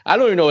I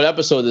don't even know what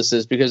episode this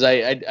is because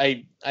I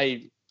didn't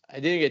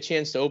get a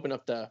chance to open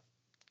up the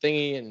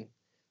thingy. And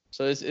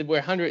so we're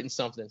 100 and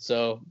something.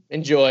 So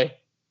enjoy.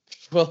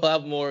 We'll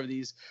have more of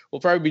these.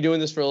 We'll probably be doing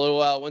this for a little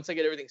while. Once I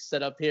get everything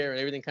set up here and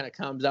everything kind of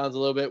calms down a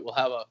little bit, we'll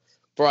have a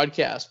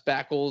broadcast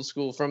back old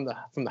school from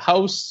the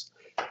house,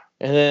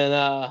 and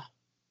then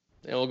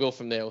we'll go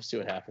from there. We'll see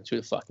what happens. Who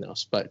the fuck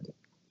knows? But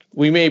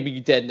we may be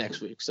dead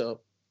next week, so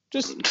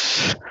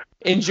just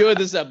enjoy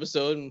this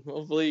episode, and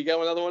hopefully you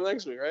got another one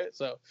next week, right?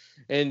 So,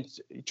 and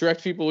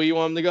direct people where you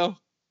want them to go.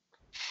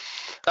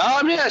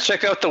 Yeah,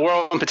 check out The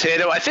World and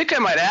Potato. I think I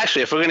might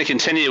actually, if we're going to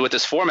continue with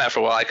this format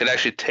for a while, I could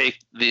actually take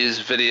these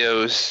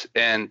videos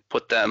and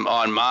put them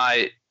on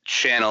my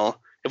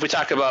channel. If we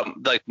talk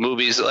about, like,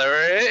 movies or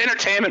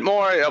entertainment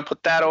more, I'll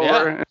put that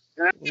over.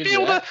 Yeah, I'd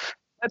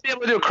be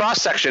able to do a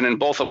cross-section in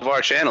both of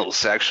our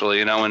channels,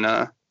 actually, and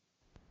I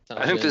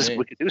think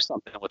we could do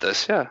something with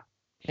this, yeah.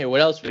 Hey,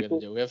 what else are we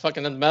going to do? We have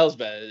fucking nothing else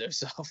better to do,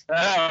 so.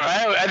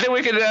 I think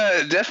we could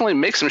definitely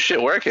make some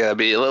shit work here. It'd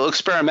be a little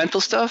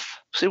experimental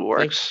stuff. See what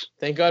works.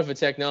 Thank God for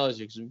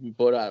technology, because we'd be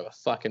bored out of our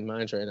fucking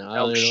minds right now. I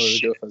don't even know what to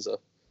do with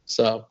myself.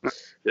 So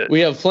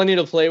we have plenty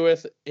to play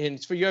with, and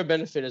it's for your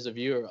benefit as a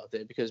viewer out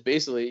there, because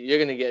basically you're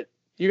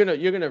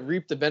gonna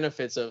reap the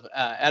benefits of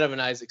Adam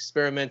and I's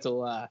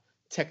experimental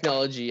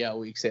technology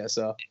weeks here.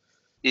 So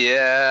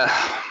yeah,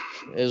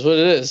 it is what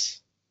it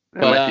is.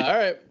 But all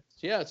right.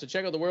 Yeah, so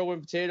check out The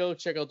Whirlwind Potato.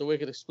 Check out The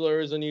Wicked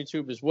Explorers on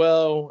YouTube as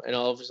well. And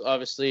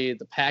obviously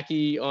the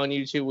Packy on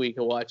YouTube, where you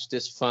can watch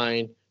this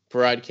fine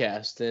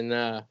broadcast.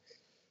 And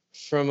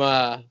from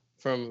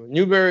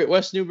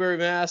West Newbury,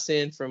 Mass,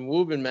 and from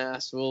Woburn,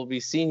 Mass, we'll be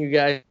seeing you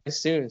guys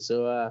soon.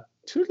 So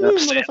toodaloo,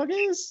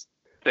 motherfuckers.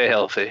 Stay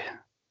healthy.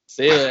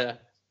 See you later.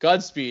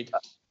 Godspeed.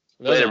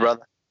 Later,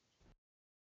 brother.